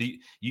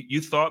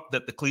 You thought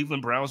that the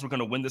Cleveland Browns were going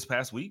to win this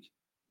past week?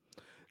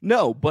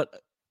 No,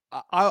 but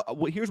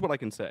here's what I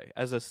can say.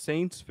 As a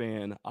Saints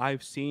fan,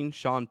 I've seen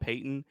Sean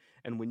Payton,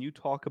 and when you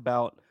talk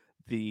about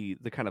the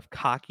kind of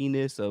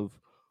cockiness of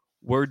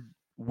we're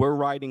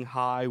riding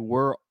high,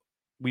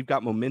 we've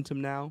got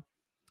momentum now.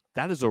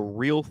 That is a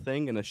real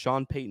thing in a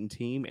Sean Payton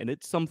team, and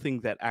it's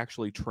something that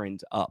actually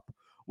trends up.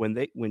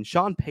 When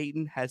Sean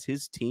Payton has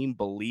his team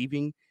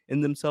believing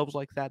in themselves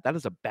like that, that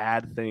is a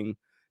bad thing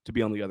to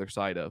be on the other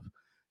side of.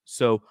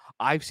 So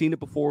I've seen it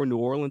before in New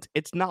Orleans.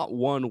 It's not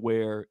one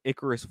where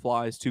Icarus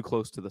flies too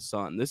close to the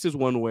sun. This is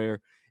one where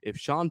if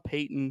Sean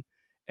Payton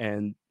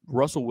and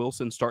Russell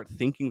Wilson start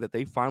thinking that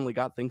they finally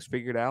got things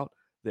figured out,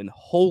 then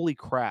holy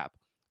crap,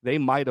 they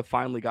might have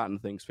finally gotten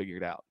things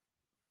figured out.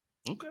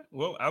 Okay,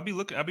 well, I'll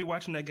be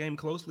watching that game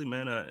closely,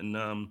 man, and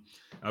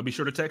I'll be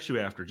sure to text you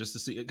after just to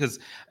see, because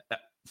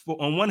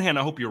on one hand,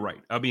 I hope you're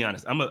right. I'll be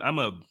honest. I'm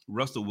a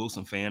Russell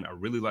Wilson fan. I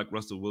really like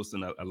Russell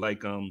Wilson. I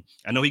like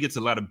I know he gets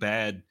a lot of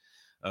bad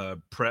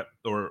prep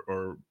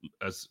or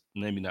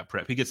maybe not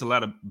prep. He gets a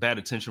lot of bad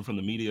attention from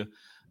the media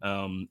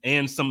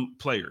and some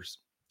players.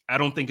 I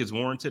don't think it's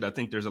warranted. I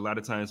think there's a lot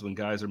of times when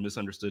guys are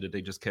misunderstood that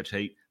they just catch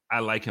hate. I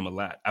like him a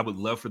lot. I would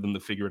love for them to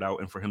figure it out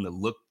and for him to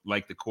look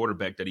like the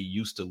quarterback that he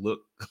used to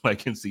look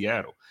like in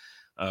Seattle.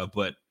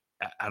 But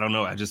I don't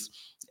know. I just,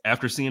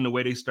 after seeing the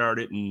way they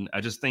started, and I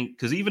just think,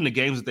 because even the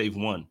games that they've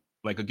won,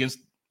 like against,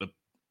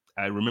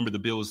 I remember the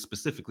Bills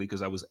specifically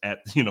because I was at,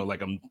 they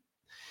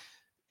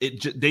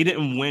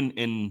didn't win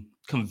in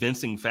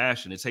convincing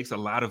fashion. It takes a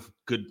lot of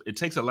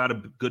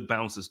good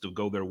bounces to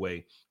go their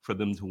way for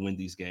them to win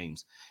these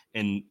games.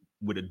 And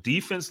with a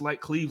defense like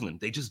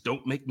Cleveland, they just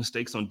don't make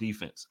mistakes on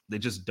defense. They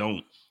just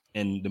don't.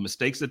 And the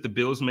mistakes that the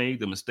Bills made,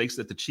 the mistakes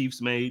that the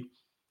Chiefs made,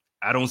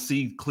 I don't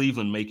see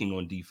Cleveland making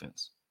on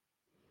defense.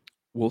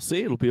 We'll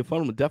see. It'll be a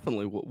fun one.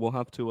 Definitely. We'll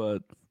have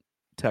to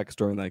text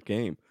during that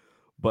game.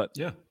 But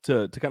yeah,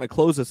 to kind of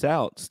close us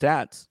out,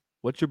 stats,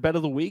 what's your bet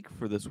of the week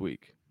for this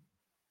week?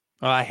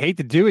 I hate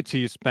to do it to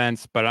you,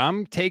 Spence, but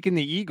I'm taking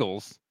the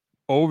Eagles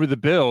over the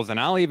Bills, and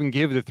I'll even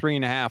give the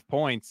 3.5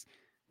 points.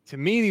 To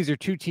me, these are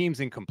two teams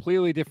in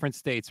completely different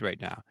states right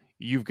now.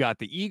 You've got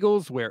the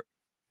Eagles where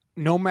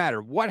no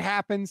matter what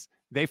happens,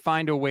 they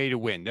find a way to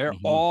win. They're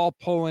all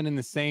pulling in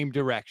the same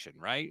direction,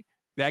 right?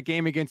 That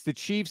game against the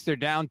Chiefs, they're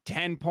down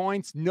 10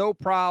 points. No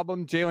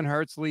problem. Jalen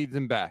Hurts leads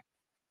them back.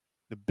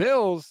 The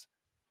Bills,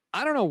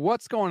 I don't know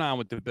what's going on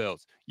with the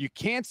Bills. You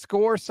can't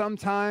score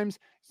sometimes.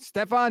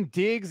 Stephon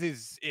Diggs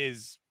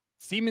is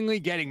seemingly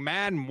getting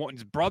mad, and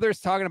his brother's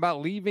talking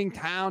about leaving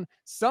town.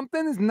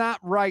 Something is not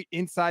right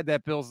inside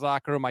that Bills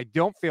locker room. I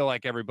don't feel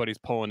like everybody's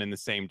pulling in the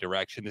same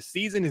direction. The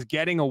season is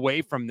getting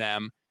away from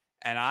them,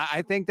 and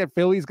I think that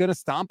Philly's going to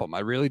stomp them. I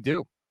really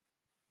do.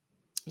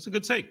 It's a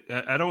good take.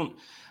 I don't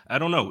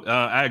know.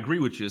 I agree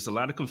with you. It's a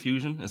lot of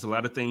confusion. It's a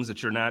lot of things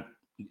that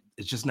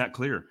it's just not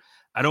clear.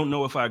 I don't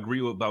know if I agree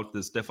about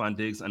the Stephon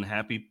Diggs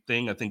unhappy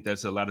thing. I think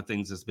that's a lot of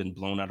things that's been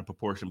blown out of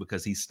proportion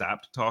because he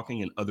stopped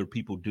talking and other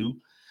people do.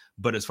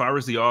 But as far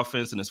as the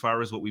offense and as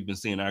far as what we've been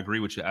seeing, I agree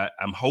with you.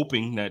 I'm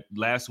hoping that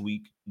last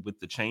week with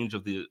the change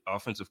of the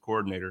offensive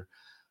coordinator,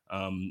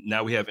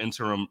 now we have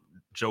interim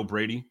Joe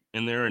Brady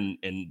in there, and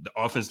the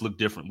offense looked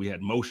different. We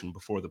had motion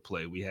before the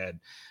play. We had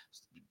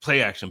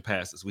play action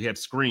passes. We had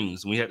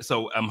screens.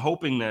 So I'm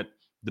hoping that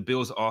the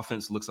Bills'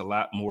 offense looks a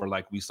lot more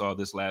like we saw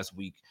this last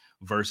week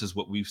versus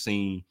what we've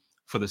seen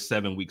for the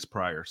 7 weeks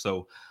prior.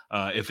 So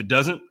if it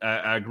doesn't,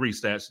 I agree,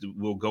 Stats.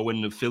 We'll go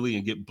into Philly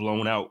and get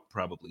blown out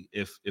probably.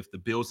 If the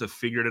Bills have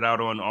figured it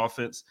out on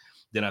offense,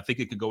 then I think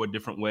it could go a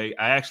different way.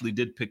 I actually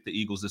did pick the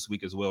Eagles this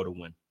week as well to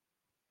win.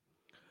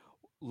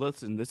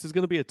 Listen, this is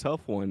going to be a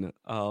tough one.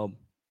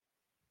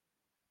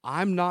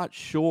 I'm not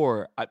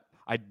sure.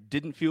 I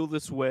didn't feel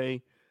this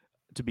way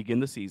to begin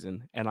the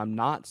season, and I'm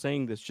not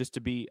saying this just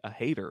to be a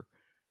hater.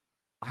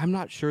 I'm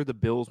not sure the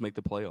Bills make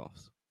the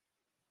playoffs.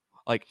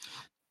 Like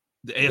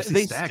the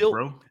AFC stacked,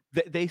 bro.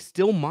 They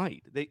still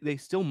might. They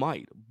still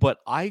might. But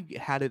I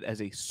had it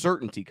as a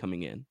certainty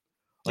coming in.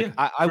 Like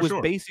yeah, I was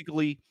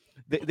basically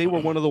they were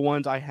one of the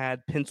ones I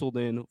had penciled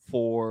in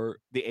for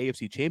the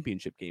AFC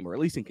Championship game, or at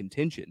least in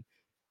contention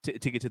to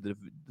get to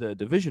the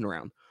division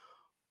round.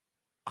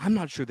 I'm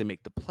not sure they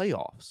make the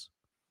playoffs.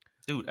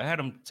 Dude, I had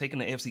them taking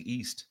the AFC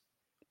East.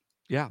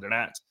 Yeah. They're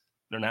not.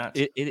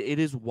 It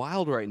is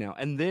wild right now.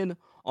 And then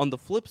on the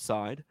flip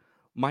side,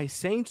 my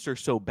Saints are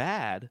so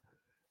bad.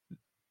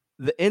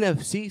 The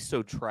NFC is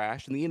so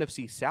trash, and the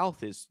NFC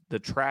South is the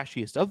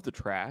trashiest of the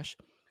trash,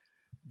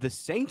 the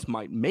Saints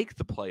might make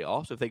the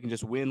playoffs if they can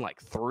just win like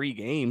 3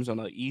 games on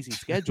an easy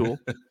schedule.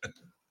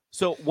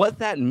 So what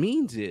that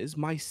means is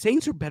my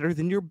Saints are better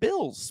than your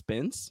Bills,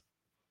 Spence.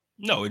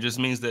 No, it just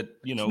means that,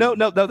 you know.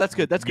 No, that's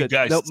good. That's you good.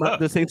 guys No, suck.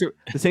 the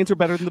Saints are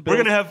better than the Bills.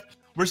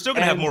 We're still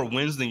gonna have And- more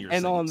wins than your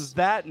And on Saints.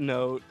 that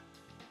note,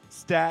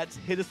 Stats,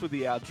 hit us with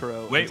the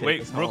outro. and Wait,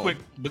 take us real home.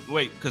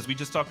 quick, because we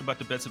just talked about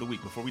the bets of the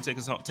week before we take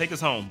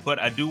us home. But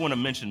I do want to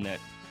mention that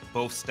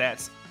both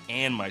Stats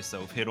and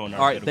myself hit on our.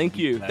 All right, bet of thank the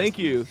week you, last thank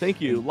week. you,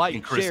 thank you. And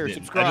Like, Chris share,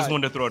 didn't. subscribe. I just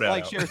wanted to throw that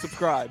like, out. share,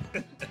 subscribe.